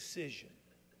make a decision.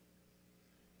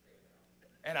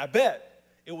 And I bet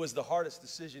it was the hardest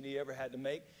decision he ever had to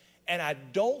make. And I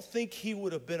don't think he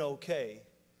would have been okay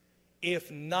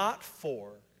if not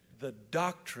for the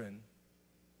doctrine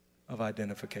of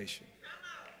identification.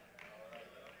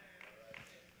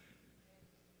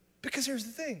 Because here's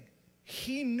the thing.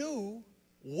 He knew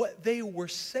what they were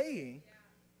saying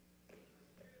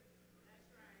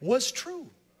was true.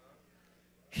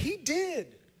 He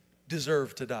did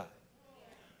deserve to die.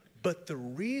 But the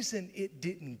reason it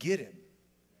didn't get him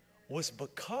was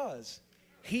because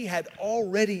he had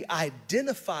already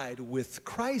identified with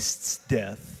Christ's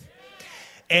death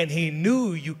And he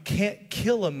knew you can't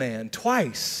kill a man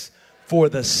twice for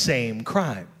the same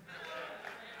crime.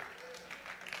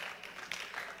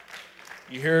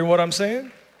 You hearing what I'm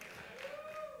saying?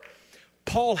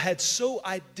 Paul had so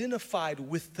identified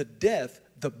with the death,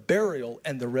 the burial,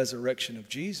 and the resurrection of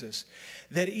Jesus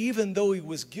that even though he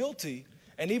was guilty,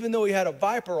 and even though he had a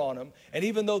viper on him, and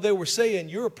even though they were saying,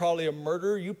 you're probably a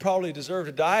murderer, you probably deserve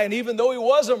to die, and even though he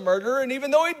was a murderer, and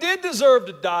even though he did deserve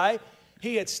to die,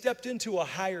 he had stepped into a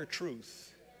higher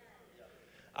truth.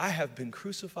 I have been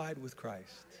crucified with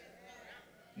Christ.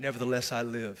 Nevertheless, I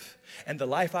live. And the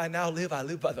life I now live, I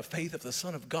live by the faith of the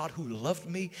Son of God who loved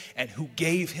me and who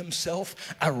gave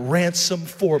himself a ransom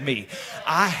for me.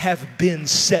 I have been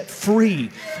set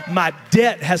free. My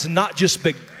debt has not just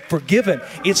been forgiven,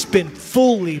 it's been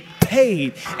fully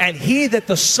paid. And he that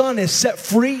the Son has set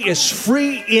free is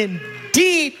free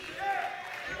indeed.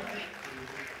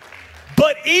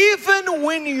 But even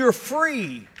when you're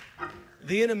free,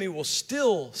 the enemy will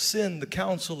still send the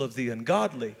counsel of the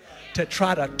ungodly to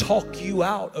try to talk you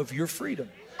out of your freedom.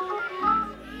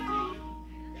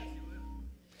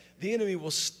 The enemy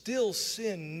will still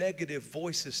send negative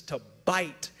voices to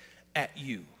bite at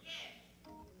you,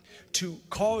 to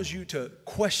cause you to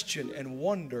question and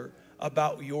wonder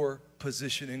about your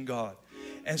position in God.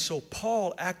 And so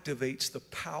Paul activates the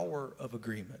power of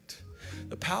agreement.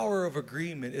 The power of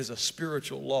agreement is a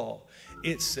spiritual law.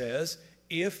 It says,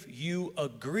 if you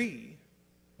agree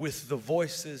with the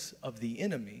voices of the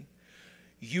enemy,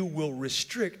 you will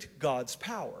restrict God's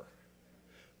power.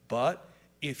 But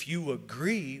if you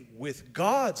agree with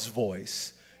God's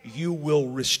voice, you will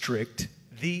restrict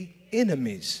the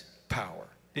enemy's power.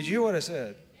 Did you hear what I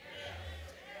said?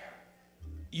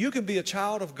 You can be a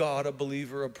child of God, a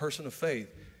believer, a person of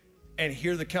faith, and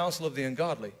hear the counsel of the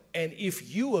ungodly. And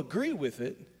if you agree with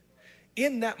it,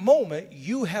 in that moment,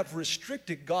 you have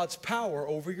restricted God's power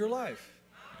over your life.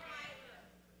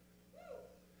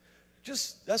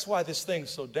 That's why this thing's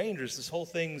so dangerous. This whole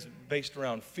thing's based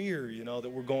around fear, you know, that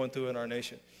we're going through in our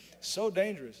nation. So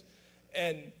dangerous.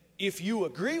 And if you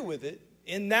agree with it,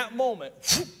 in that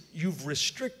moment, you've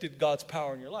restricted God's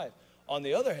power in your life. On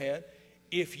the other hand,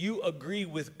 if you agree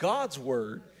with God's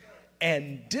word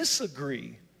and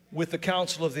disagree with the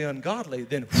counsel of the ungodly,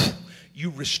 then you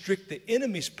restrict the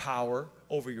enemy's power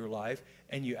over your life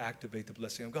and you activate the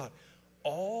blessing of God.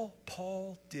 All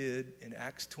Paul did in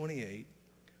Acts 28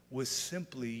 was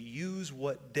simply use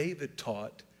what David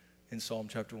taught in Psalm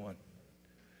chapter 1.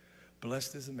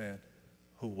 Blessed is the man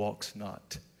who walks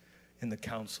not in the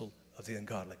counsel of the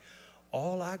ungodly.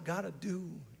 All I got to do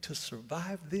to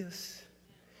survive this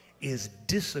is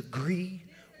disagree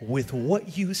with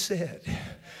what you said.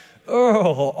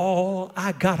 Oh, all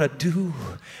I got to do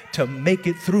to make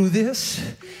it through this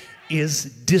is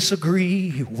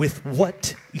disagree with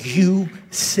what you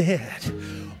said.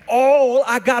 All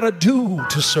I got to do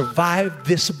to survive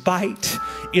this bite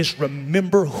is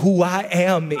remember who I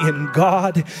am in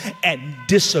God and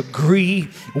disagree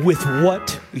with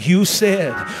what you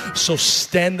said. So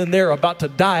standing there about to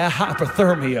die of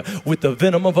hypothermia with the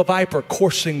venom of a viper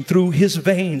coursing through his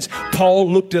veins, Paul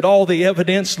looked at all the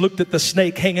evidence, looked at the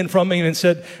snake hanging from him and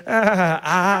said,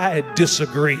 I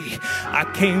disagree. I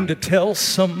came to tell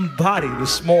somebody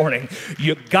this morning,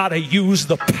 you got to use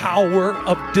the power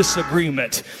of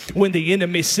disagreement. When the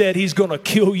enemy said he's going to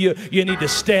kill you, you need to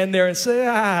stand there and say,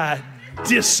 I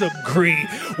disagree.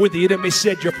 When the enemy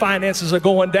said your finances are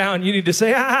going down, you need to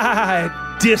say,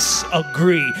 I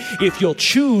disagree. If you'll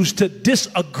choose to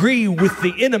disagree with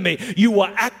the enemy, you will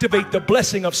activate the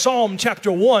blessing of Psalm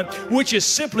chapter 1, which is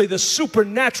simply the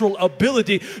supernatural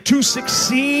ability to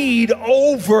succeed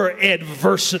over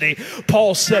adversity.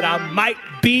 Paul said, I might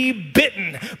be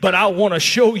bitten, but I want to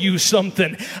show you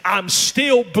something. I'm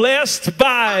still blessed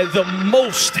by the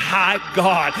Most High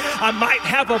God. I might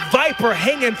have a viper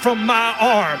hanging from my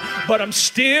arm, but I'm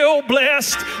still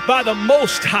blessed by the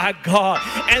Most High God.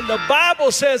 And the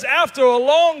Bible says after a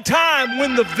long time,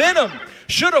 when the venom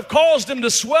should have caused him to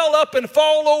swell up and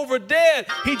fall over dead,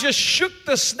 he just shook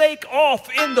the snake off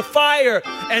in the fire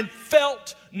and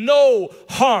felt no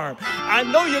harm. I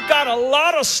know you got a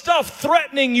lot of stuff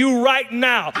threatening you right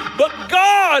now, but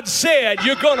God said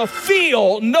you're going to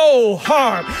feel no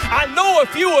harm. I know a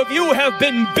few of you have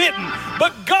been bitten,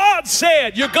 but God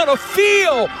said you're going to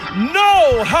feel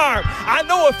no harm. I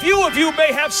know a few of you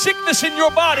may have sickness in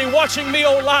your body watching me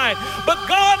online, but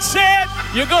God said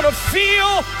you're going to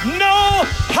feel no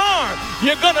harm.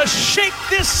 You're going to shake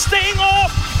this thing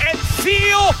off and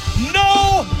feel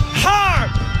no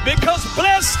harm. Because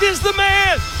blessed is the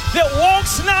man that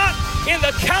walks not in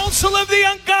the counsel of the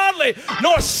ungodly,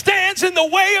 nor stands in the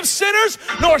way of sinners,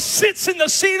 nor sits in the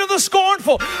seat of the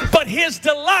scornful. But his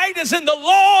delight is in the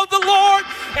law of the Lord,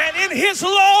 and in his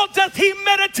law doth he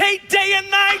meditate day and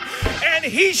night, and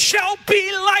he shall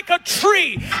be like a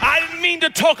tree. I didn't mean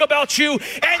to talk about you.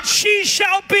 And she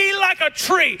shall be like a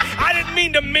tree. I didn't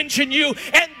mean to mention you.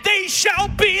 And they shall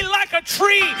be like a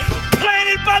tree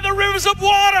planted by the rivers of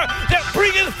water, that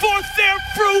bringeth forth their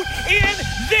fruit in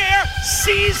their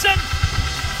season.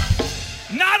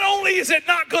 Not only is it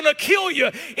not going to kill you,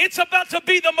 it's about to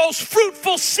be the most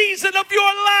fruitful season of your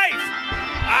life.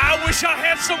 I wish I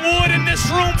had some wood in this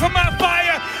room for my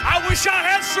fire. I wish I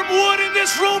had some wood in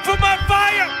this room for my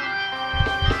fire.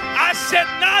 I said,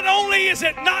 not only is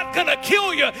it not going to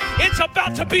kill you, it's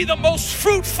about to be the most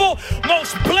fruitful,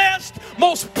 most blessed,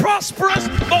 most prosperous,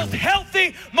 most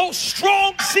healthy, most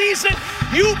strong season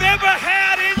you've ever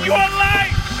had in your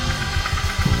life.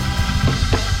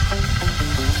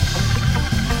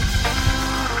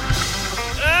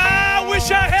 I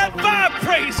wish I had 5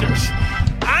 praisers.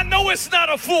 I know it's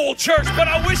not a full church, but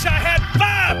I wish I had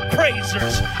 5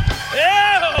 praisers.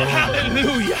 Oh,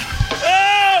 hallelujah.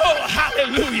 Oh,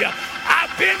 hallelujah.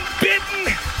 I've been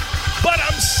bitten, but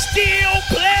I'm still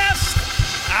blessed.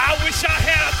 I wish I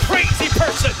had a crazy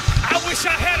person. I wish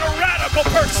I had a radical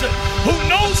person who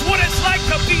knows what it's like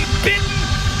to be bitten,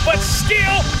 but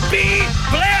still be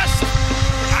blessed.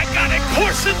 I got it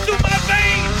coursing through my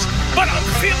veins, but I'm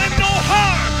feeling no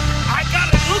harm. I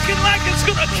got it looking like it's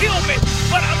going to kill me,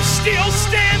 but I'm still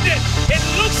standing. It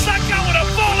looks like I would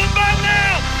have fallen by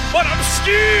now, but I'm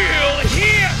still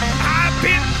here. I've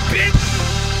been bitten,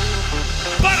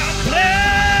 but I'm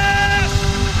blessed.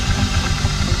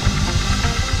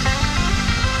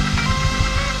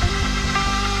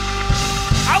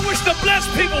 I wish the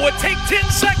blessed people would take 10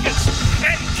 seconds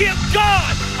and give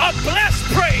God a blessed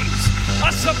praise,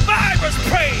 a survivor's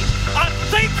praise, a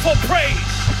thankful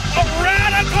praise, a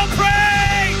radical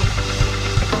praise.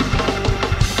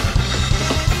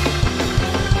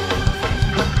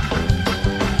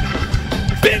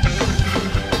 Bitten.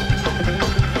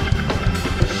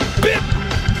 Bitten.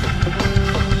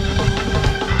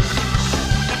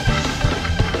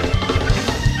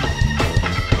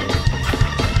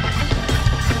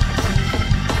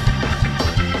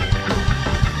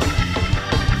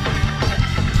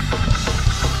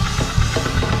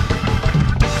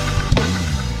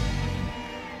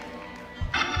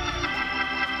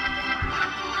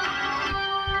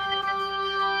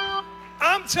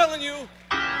 I'm telling you,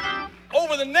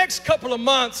 over the next couple of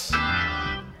months,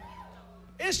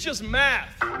 it's just math.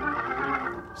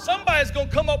 Somebody's going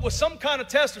to come up with some kind of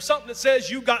test or something that says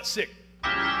you got sick.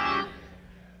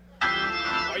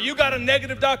 Or you got a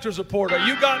negative doctor's report, or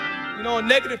you got, a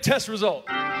negative test result.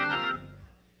 And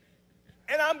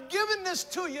I'm giving this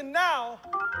to you now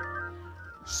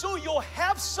so you'll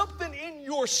have something in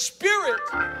your spirit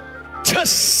to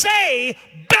say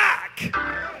back.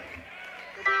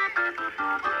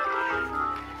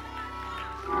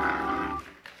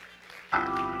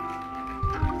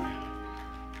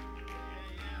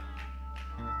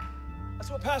 That's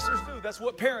what pastors do. That's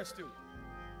what parents do.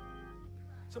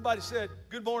 Somebody said,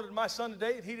 "Good morning to my son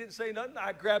today," and he didn't say nothing.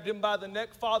 I grabbed him by the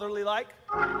neck, fatherly like.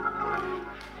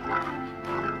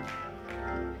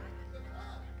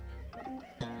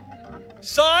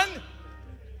 Son,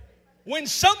 when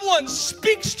someone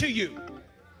speaks to you,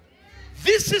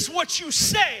 this is what you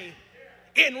say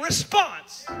in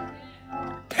response.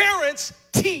 Parents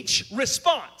teach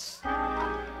response.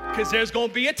 Because there's going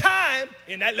to be a time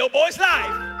in that little boy's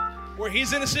life where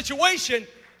he's in a situation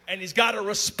and he's got to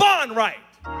respond right.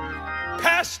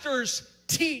 Pastors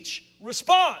teach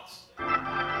response.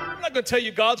 I'm not going to tell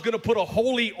you God's going to put a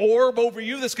holy orb over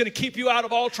you that's going to keep you out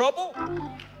of all trouble.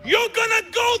 You're going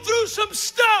to go through some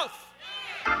stuff.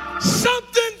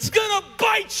 Something's going to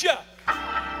bite you.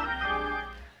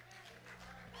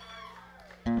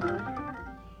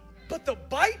 But the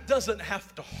bite doesn't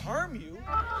have to harm you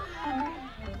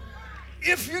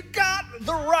if you got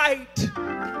the right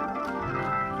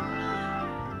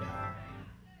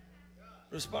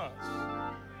response.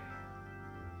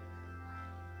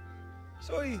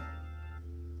 So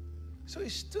he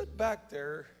stood back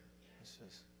there.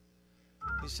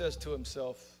 He says to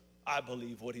himself, I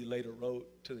believe what he later wrote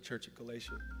to the church at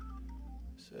Galatia.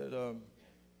 He said,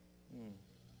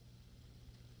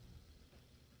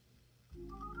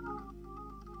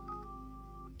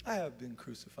 I have been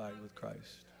crucified with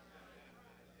Christ.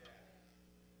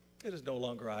 It is no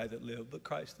longer I that live, but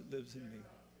Christ that lives in me.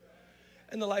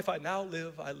 And the life I now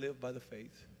live, I live by the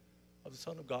faith of the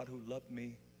Son of God who loved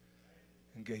me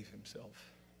and gave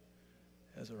himself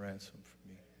as a ransom for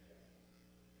me.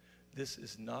 this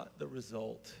is not the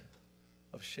result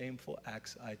of shameful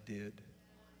acts I did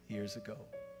years ago.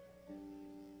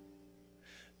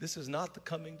 This is not the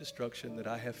coming destruction that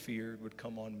I have feared would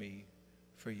come on me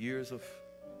for years of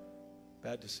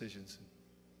bad decisions and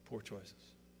poor choices.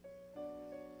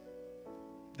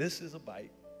 This is a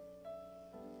bite.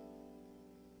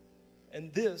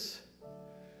 And this,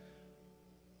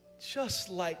 just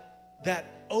like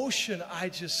that ocean I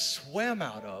just swam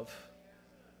out of,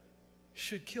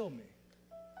 should kill me.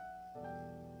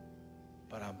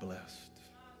 But I'm blessed.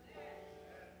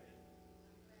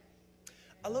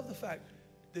 I love the fact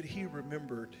that he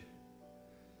remembered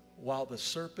while the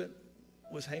serpent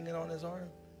was hanging on his arm.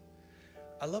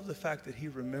 I love the fact that he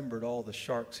remembered all the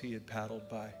sharks he had paddled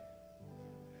by.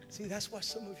 See, that's why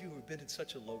some of you have been in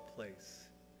such a low place.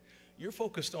 You're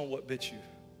focused on what bit you,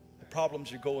 the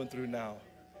problems you're going through now.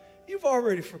 You've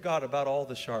already forgot about all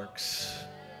the sharks.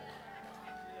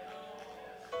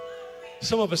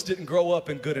 Some of us didn't grow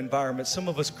up in good environments. Some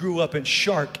of us grew up in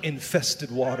shark-infested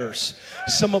waters.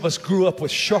 Some of us grew up with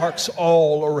sharks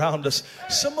all around us.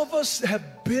 Some of us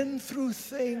have been through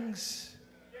things.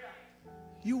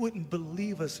 You wouldn't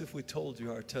believe us if we told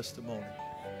you our testimony.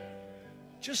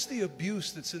 Just the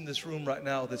abuse that's in this room right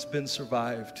now that's been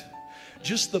survived.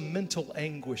 Just the mental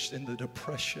anguish and the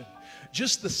depression.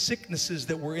 Just the sicknesses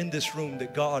that were in this room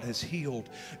that God has healed.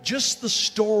 Just the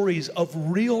stories of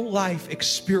real life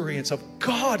experience of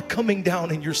God coming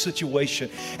down in your situation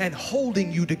and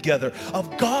holding you together.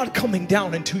 Of God coming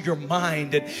down into your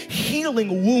mind and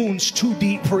healing wounds too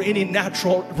deep for any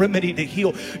natural remedy to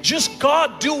heal. Just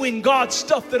God doing God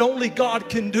stuff that only God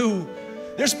can do.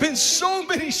 There's been so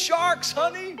many sharks,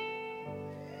 honey.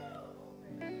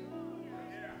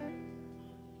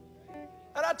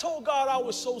 And I told God I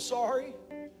was so sorry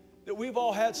that we've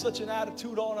all had such an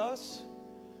attitude on us.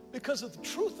 Because the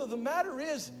truth of the matter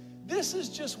is, this is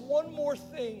just one more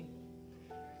thing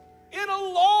in a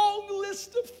long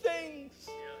list of things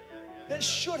that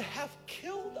should have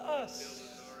killed us,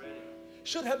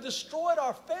 should have destroyed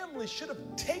our family, should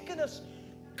have taken us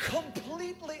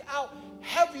completely out.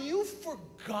 Have you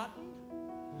forgotten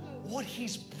what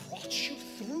He's brought you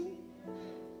through?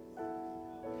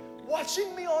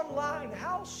 Watching me online,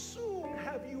 how soon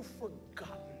have you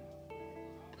forgotten?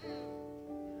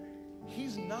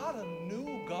 He's not a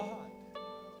new God.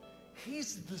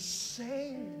 He's the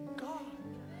same God.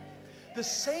 The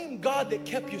same God that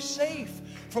kept you safe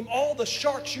from all the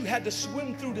sharks you had to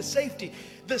swim through to safety.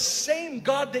 The same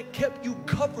God that kept you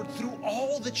covered through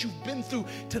all that you've been through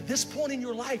to this point in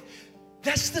your life.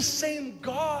 That's the same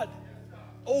God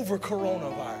over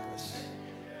coronavirus.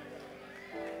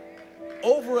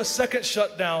 Over a second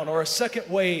shutdown or a second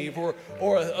wave or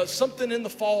something in the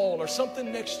fall or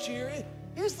something next year.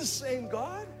 He's the same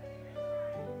God.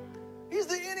 He's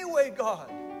the anyway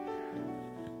God.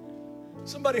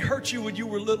 Somebody hurt you when you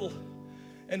were little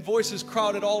and voices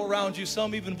crowded all around you,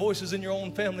 some even voices in your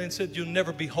own family, and said, you'll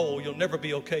never be whole, you'll never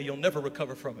be okay, you'll never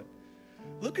recover from it.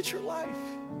 Look at your life.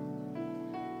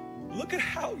 Look at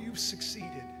how you've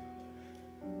succeeded.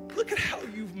 Look at how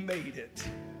you've made it.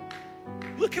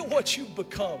 Look at what you've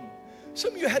become.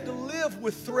 Some of you had to live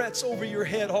with threats over your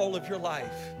head all of your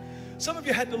life. Some of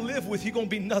you had to live with you're going to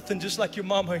be nothing just like your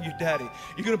mama and your daddy.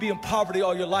 You're going to be in poverty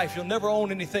all your life. You'll never own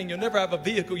anything. You'll never have a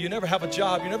vehicle. You'll never have a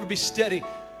job. You'll never be steady.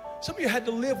 Some of you had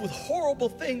to live with horrible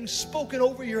things spoken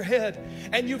over your head,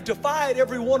 and you've defied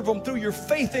every one of them through your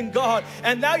faith in God,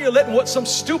 and now you're letting what some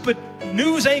stupid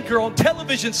news anchor on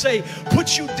television say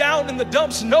put you down in the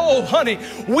dumps. No, honey,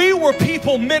 we were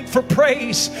people meant for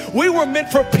praise. We were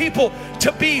meant for people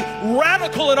to be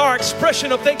radical in our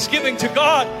expression of thanksgiving to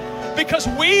God, because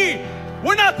we're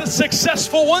not the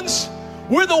successful ones.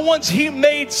 We're the ones He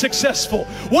made successful.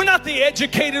 We're not the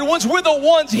educated ones. We're the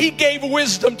ones He gave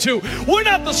wisdom to. We're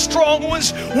not the strong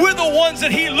ones. We're the ones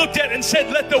that He looked at and said,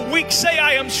 let the weak say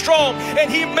I am strong. And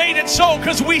He made it so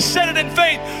because we said it in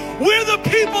faith. We're the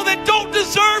people that don't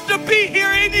deserve to be here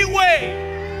anyway.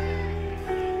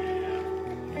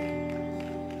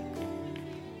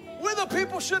 We're the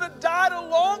people who should have died a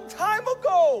long time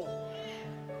ago.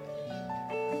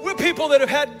 We're people that have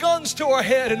had guns to our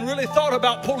head and really thought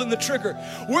about pulling the trigger.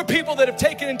 We're people that have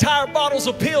taken entire bottles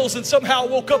of pills and somehow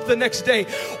woke up the next day.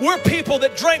 We're people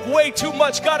that drank way too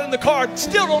much, got in the car,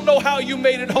 still don't know how you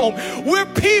made it home. We're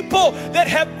people that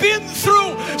have been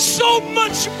through so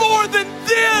much more than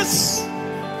this.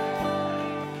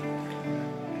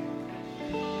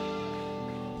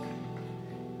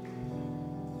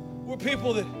 We're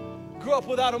people that grew up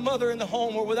without a mother in the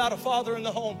home or without a father in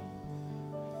the home.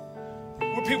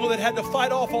 We're people that had to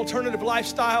fight off alternative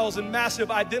lifestyles and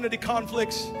massive identity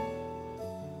conflicts.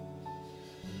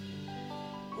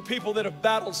 We're people that have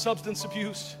battled substance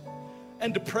abuse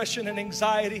and depression and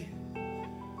anxiety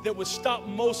that would stop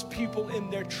most people in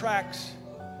their tracks.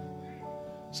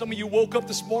 Some of you woke up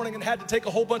this morning and had to take a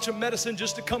whole bunch of medicine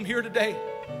just to come here today.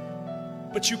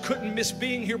 But you couldn't miss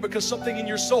being here because something in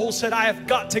your soul said, I have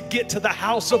got to get to the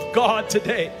house of God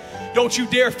today. Don't you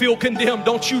dare feel condemned.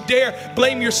 Don't you dare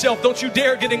blame yourself. Don't you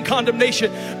dare get in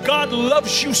condemnation. God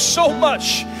loves you so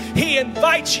much. He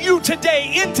invites you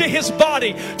today into His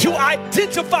body to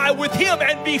identify with Him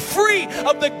and be free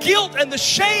of the guilt and the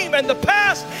shame and the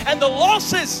past and the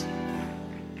losses.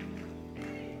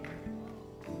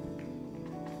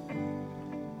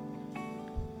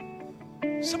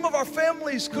 Some of our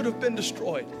families could have been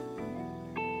destroyed.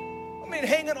 I mean,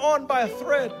 hanging on by a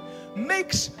thread.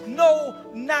 Makes no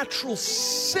natural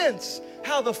sense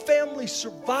how the family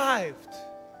survived.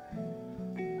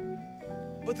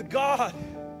 But the God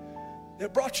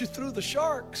that brought you through the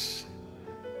sharks,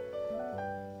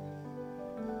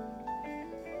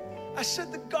 I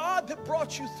said, the God that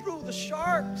brought you through the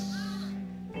sharks,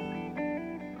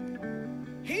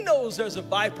 He knows there's a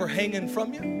viper hanging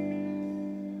from you.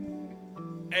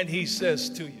 And He says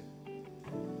to you,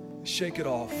 shake it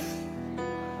off.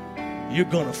 You're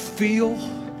gonna feel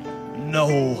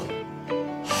no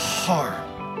harm.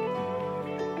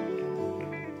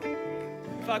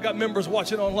 If I got members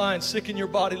watching online, sick in your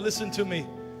body, listen to me.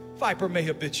 Viper may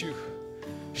have bit you.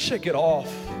 Shake it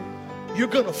off. You're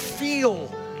gonna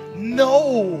feel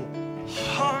no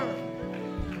harm.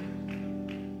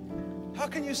 How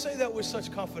can you say that with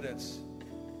such confidence?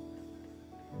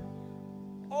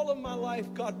 All of my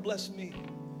life, God blessed me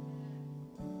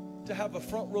to have a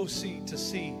front row seat to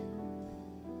see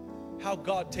how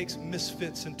God takes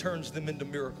misfits and turns them into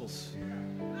miracles.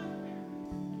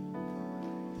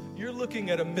 You're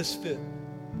looking at a misfit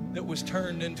that was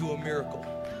turned into a miracle.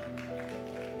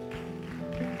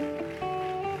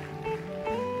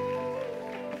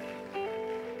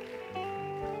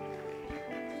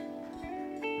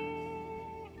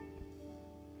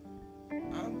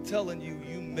 I'm telling you,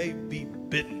 you may be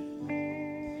bitten,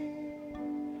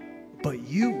 but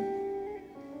you're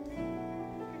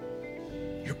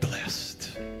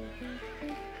blessed.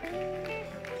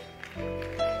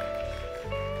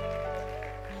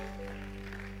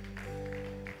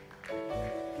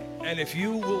 And if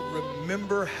you will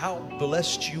remember how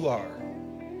blessed you are,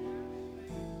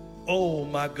 oh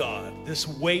my God, this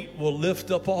weight will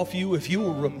lift up off you. If you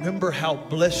will remember how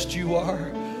blessed you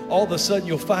are, all of a sudden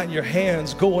you'll find your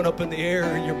hands going up in the air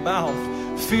and your mouth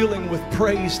filling with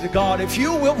praise to God. If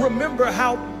you will remember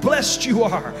how blessed you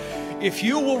are, if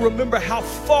you will remember how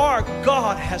far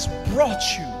God has brought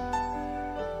you,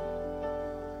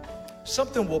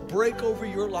 something will break over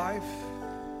your life.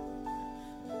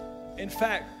 In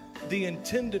fact, the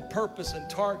intended purpose and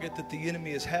target that the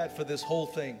enemy has had for this whole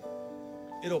thing,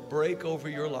 it'll break over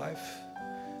your life,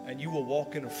 and you will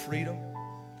walk in a freedom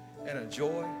and a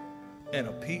joy and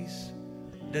a peace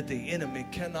that the enemy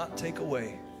cannot take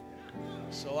away.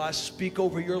 So I speak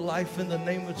over your life in the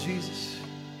name of Jesus.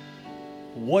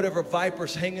 Whatever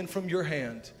viper's hanging from your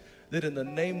hand, that in the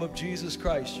name of Jesus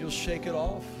Christ, you'll shake it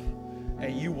off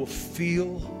and you will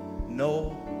feel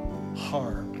no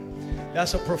harm.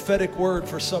 That's a prophetic word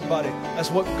for somebody.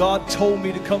 That's what God told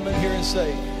me to come in here and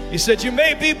say. He said, you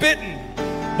may be bitten,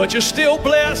 but you're still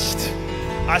blessed.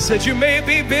 I said, you may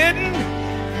be bitten,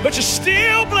 but you're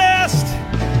still blessed.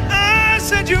 I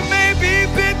said, you may be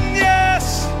bitten,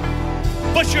 yes,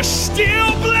 but you're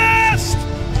still blessed.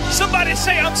 Somebody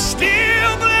say, I'm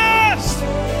still blessed.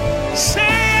 Say,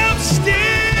 I'm still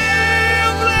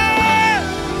blessed.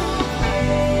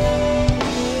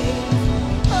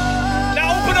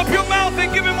 Now open up your mouth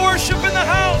and give Him worship in the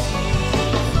house.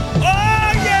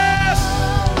 Oh, yes.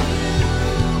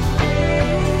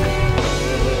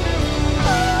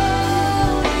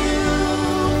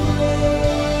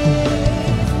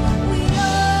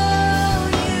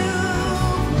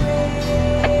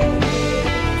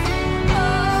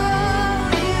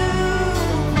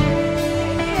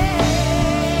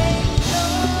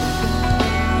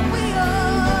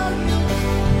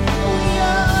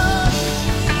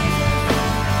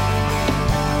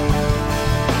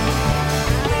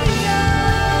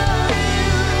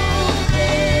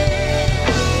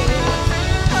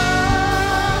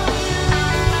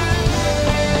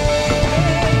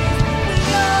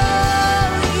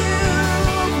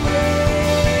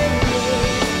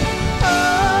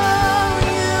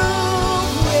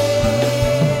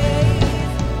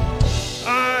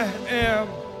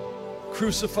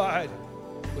 Crucified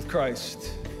with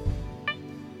Christ,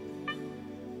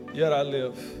 yet I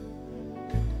live.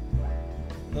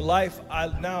 The life I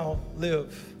now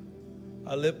live,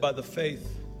 I live by the faith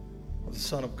of the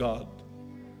Son of God,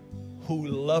 who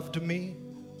loved me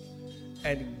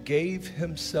and gave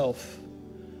himself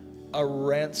a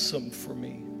ransom for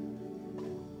me.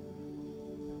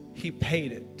 He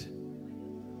paid it.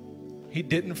 He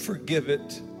didn't forgive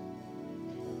it.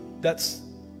 That's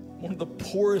one of the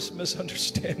poorest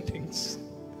misunderstandings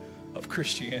of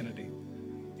Christianity.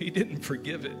 He didn't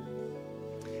forgive it.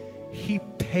 He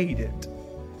paid it.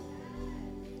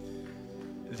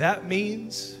 That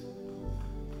means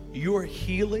your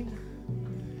healing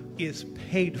is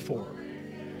paid for.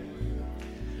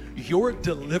 Your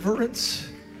deliverance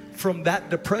from that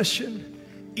depression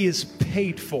is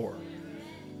paid for.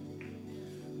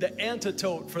 The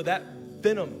antidote for that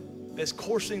venom that's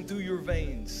coursing through your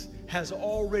veins has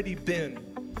already been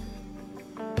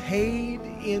paid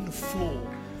in full.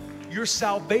 Your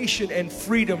salvation and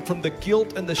freedom from the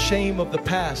guilt and the shame of the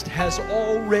past has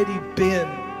already been.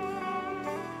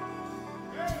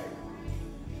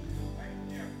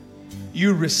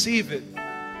 You receive it.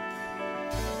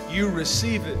 You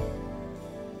receive it.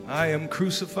 I am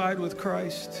crucified with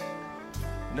Christ.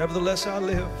 Nevertheless, I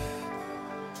live.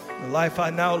 The life I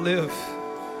now live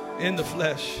in the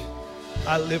flesh,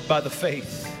 I live by the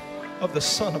faith of the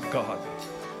Son of God,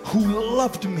 who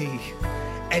loved me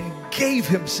and gave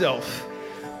himself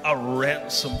a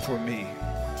ransom for me.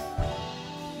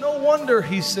 No wonder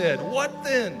he said, what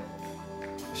then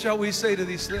shall we say to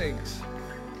these things?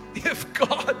 If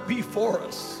God be for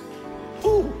us,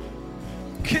 who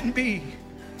can be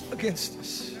against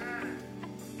us?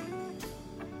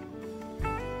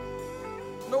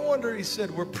 No wonder he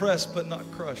said we're pressed but not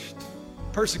crushed,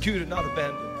 persecuted, not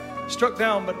abandoned, struck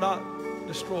down but not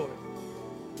destroyed.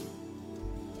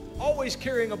 Always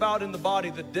carrying about in the body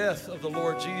the death of the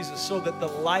Lord Jesus, so that the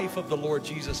life of the Lord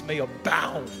Jesus may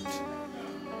abound.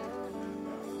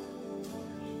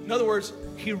 In other words,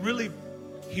 he really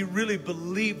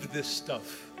believed this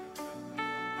stuff.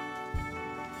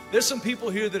 There's some people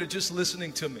here that are just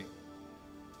listening to me.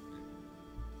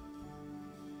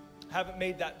 Haven't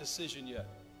made that decision yet.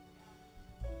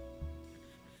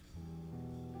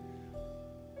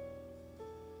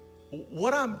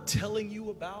 What I'm telling you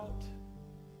about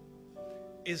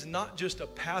is not just a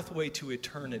pathway to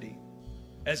eternity.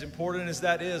 As important as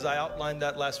that is, I outlined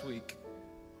that last week.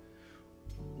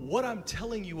 What I'm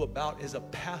telling you about is a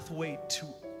pathway to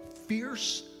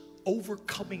fierce,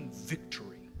 overcoming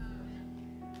victory.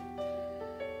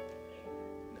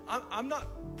 I'm not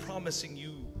promising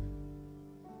you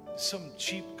some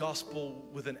cheap gospel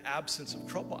with an absence of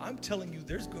trouble. I'm telling you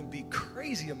there's going to be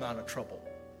crazy amount of trouble.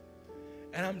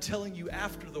 And I'm telling you,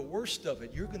 after the worst of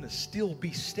it, you're going to still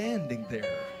be standing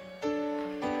there.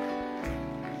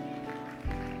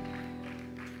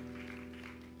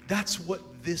 That's what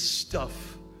this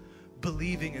stuff,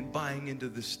 believing and buying into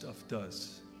this stuff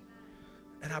does.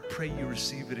 And I pray you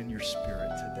receive it in your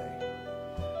spirit today.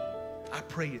 I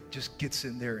pray it just gets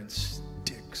in there and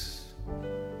sticks.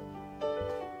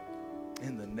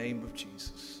 In the name of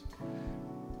Jesus.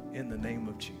 In the name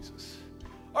of Jesus.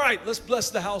 All right, let's bless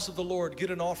the house of the Lord. Get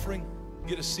an offering.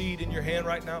 Get a seed in your hand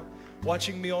right now.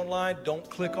 Watching me online, don't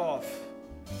click off.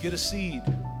 Get a seed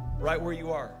right where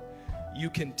you are. You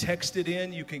can text it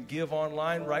in. You can give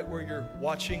online right where you're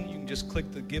watching. You can just click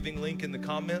the giving link in the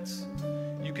comments.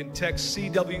 You can text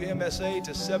CWMSA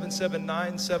to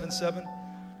 77977.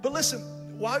 But listen,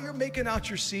 while you're making out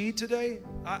your seed today,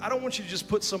 I don't want you to just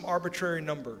put some arbitrary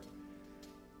number.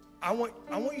 I want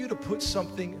you to put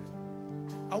something.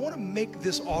 I want to make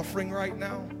this offering right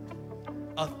now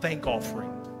a thank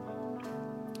offering.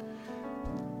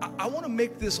 I want to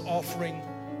make this offering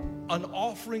an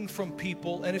offering from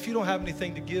people. And if you don't have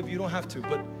anything to give, you don't have to.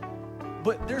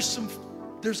 But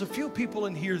there's a few people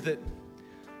in here that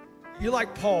you're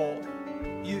like Paul.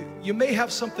 You may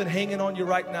have something hanging on you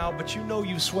right now, but you know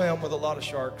you swam with a lot of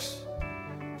sharks.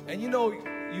 And you know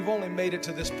you've only made it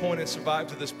to this point and survived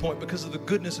to this point because of the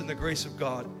goodness and the grace of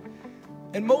God.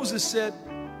 And Moses said,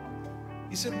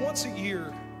 he said, once a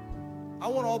year, I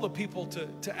want all the people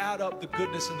to add up the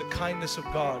goodness and the kindness of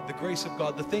God, the grace of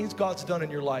God, the things God's done in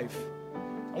your life.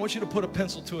 I want you to put a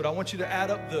pencil to it. I want you to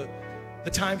add up the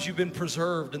times you've been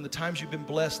preserved and the times you've been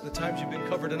blessed and the times you've been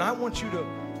covered. And I want you to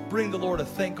bring the Lord a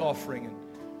thank offering.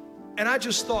 And I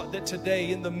just thought that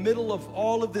today, in the middle of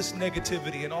all of this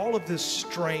negativity and all of this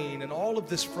strain and all of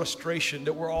this frustration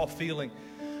that we're all feeling,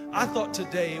 I thought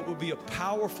today it would be a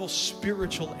powerful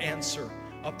spiritual answer,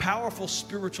 a powerful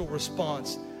spiritual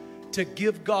response to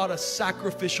give God a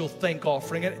sacrificial thank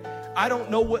offering. And I don't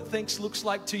know what thanks looks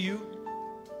like to you.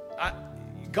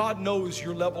 God knows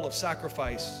your level of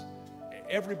sacrifice.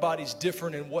 Everybody's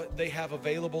different in what they have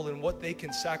available and what they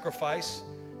can sacrifice.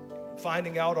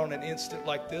 finding out on an instant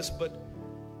like this, but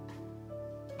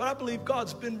I believe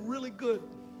God's been really good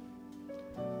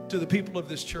to the people of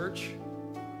this church.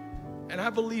 And I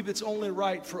believe it's only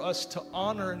right for us to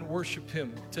honor and worship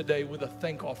Him today with a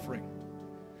thank offering.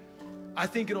 I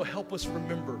think it'll help us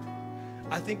remember.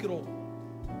 I think it'll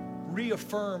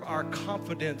reaffirm our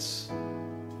confidence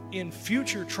in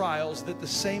future trials that the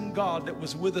same God that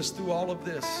was with us through all of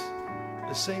this,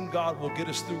 the same God will get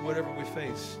us through whatever we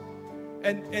face.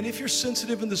 And if you're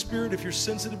sensitive in the spirit, if you're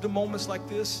sensitive to moments like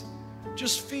this,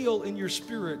 just feel in your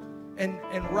spirit and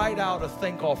write out a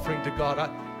thank offering to God.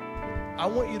 I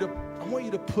want you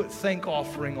to put thank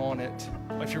offering on it.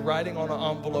 If you're writing on an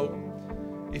envelope,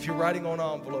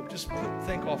 just put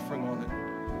thank offering on it.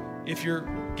 If you're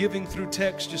giving through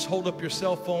text, just hold up your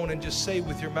cell phone and just say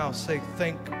with your mouth, say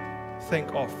thank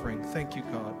offering. Thank you,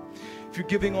 God. If you're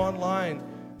giving online,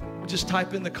 just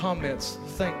type in the comments,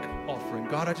 thank offering.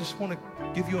 God, I just want to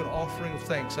give you an offering of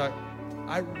thanks.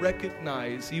 I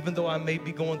recognize, even though I may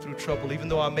be going through trouble, even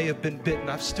though I may have been bitten,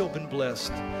 I've still been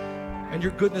blessed. And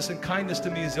your goodness and kindness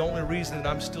to me is the only reason that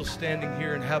I'm still standing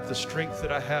here and have the strength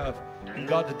that I have. And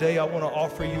God, today I want to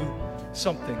offer you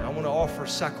something. I want to offer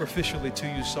sacrificially to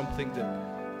you something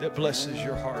that blesses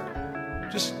your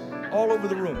heart. Just all over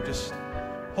the room, just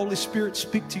Holy Spirit,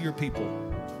 speak to your people.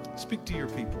 Speak to your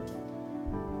people.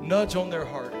 Nudge on their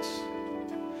hearts.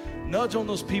 Nudge on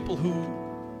those people who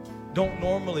don't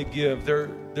normally give.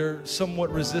 They're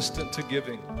somewhat resistant to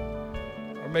giving.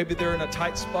 Or maybe they're in a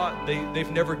tight spot.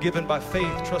 They've never given by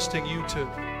faith, trusting you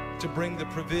to bring the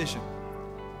provision.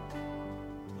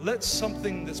 Let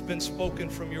something that's been spoken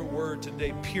from your word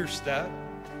today pierce that.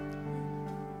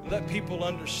 Let people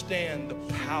understand the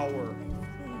power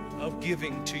of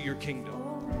giving to your kingdom.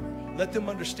 Let them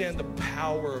understand the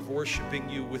power of worshiping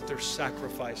you with their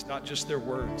sacrifice, not just their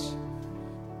words.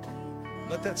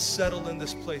 Let that settle in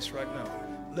this place right now.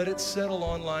 Let it settle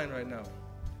online right now.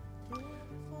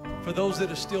 For those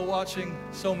that are still watching,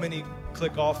 so many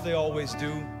click off. They always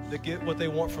do. They get what they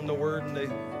want from the word and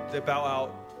they bow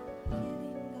out.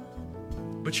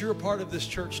 But you're a part of this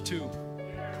church too.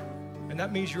 And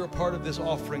that means you're a part of this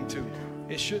offering too.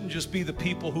 It shouldn't just be the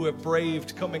people who have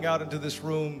braved coming out into this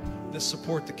room that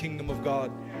support the kingdom of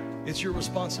God. It's your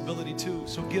responsibility too.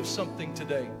 So give something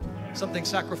today. Something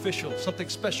sacrificial, something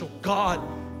special. God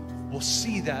will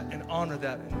see that and honor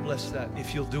that and bless that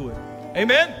if you'll do it.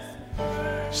 Amen?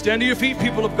 Stand to your feet,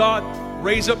 people of God.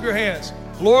 Raise up your hands.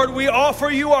 Lord, we offer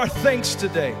you our thanks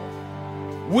today.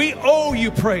 We owe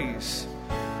you praise.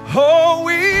 Oh,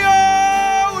 we owe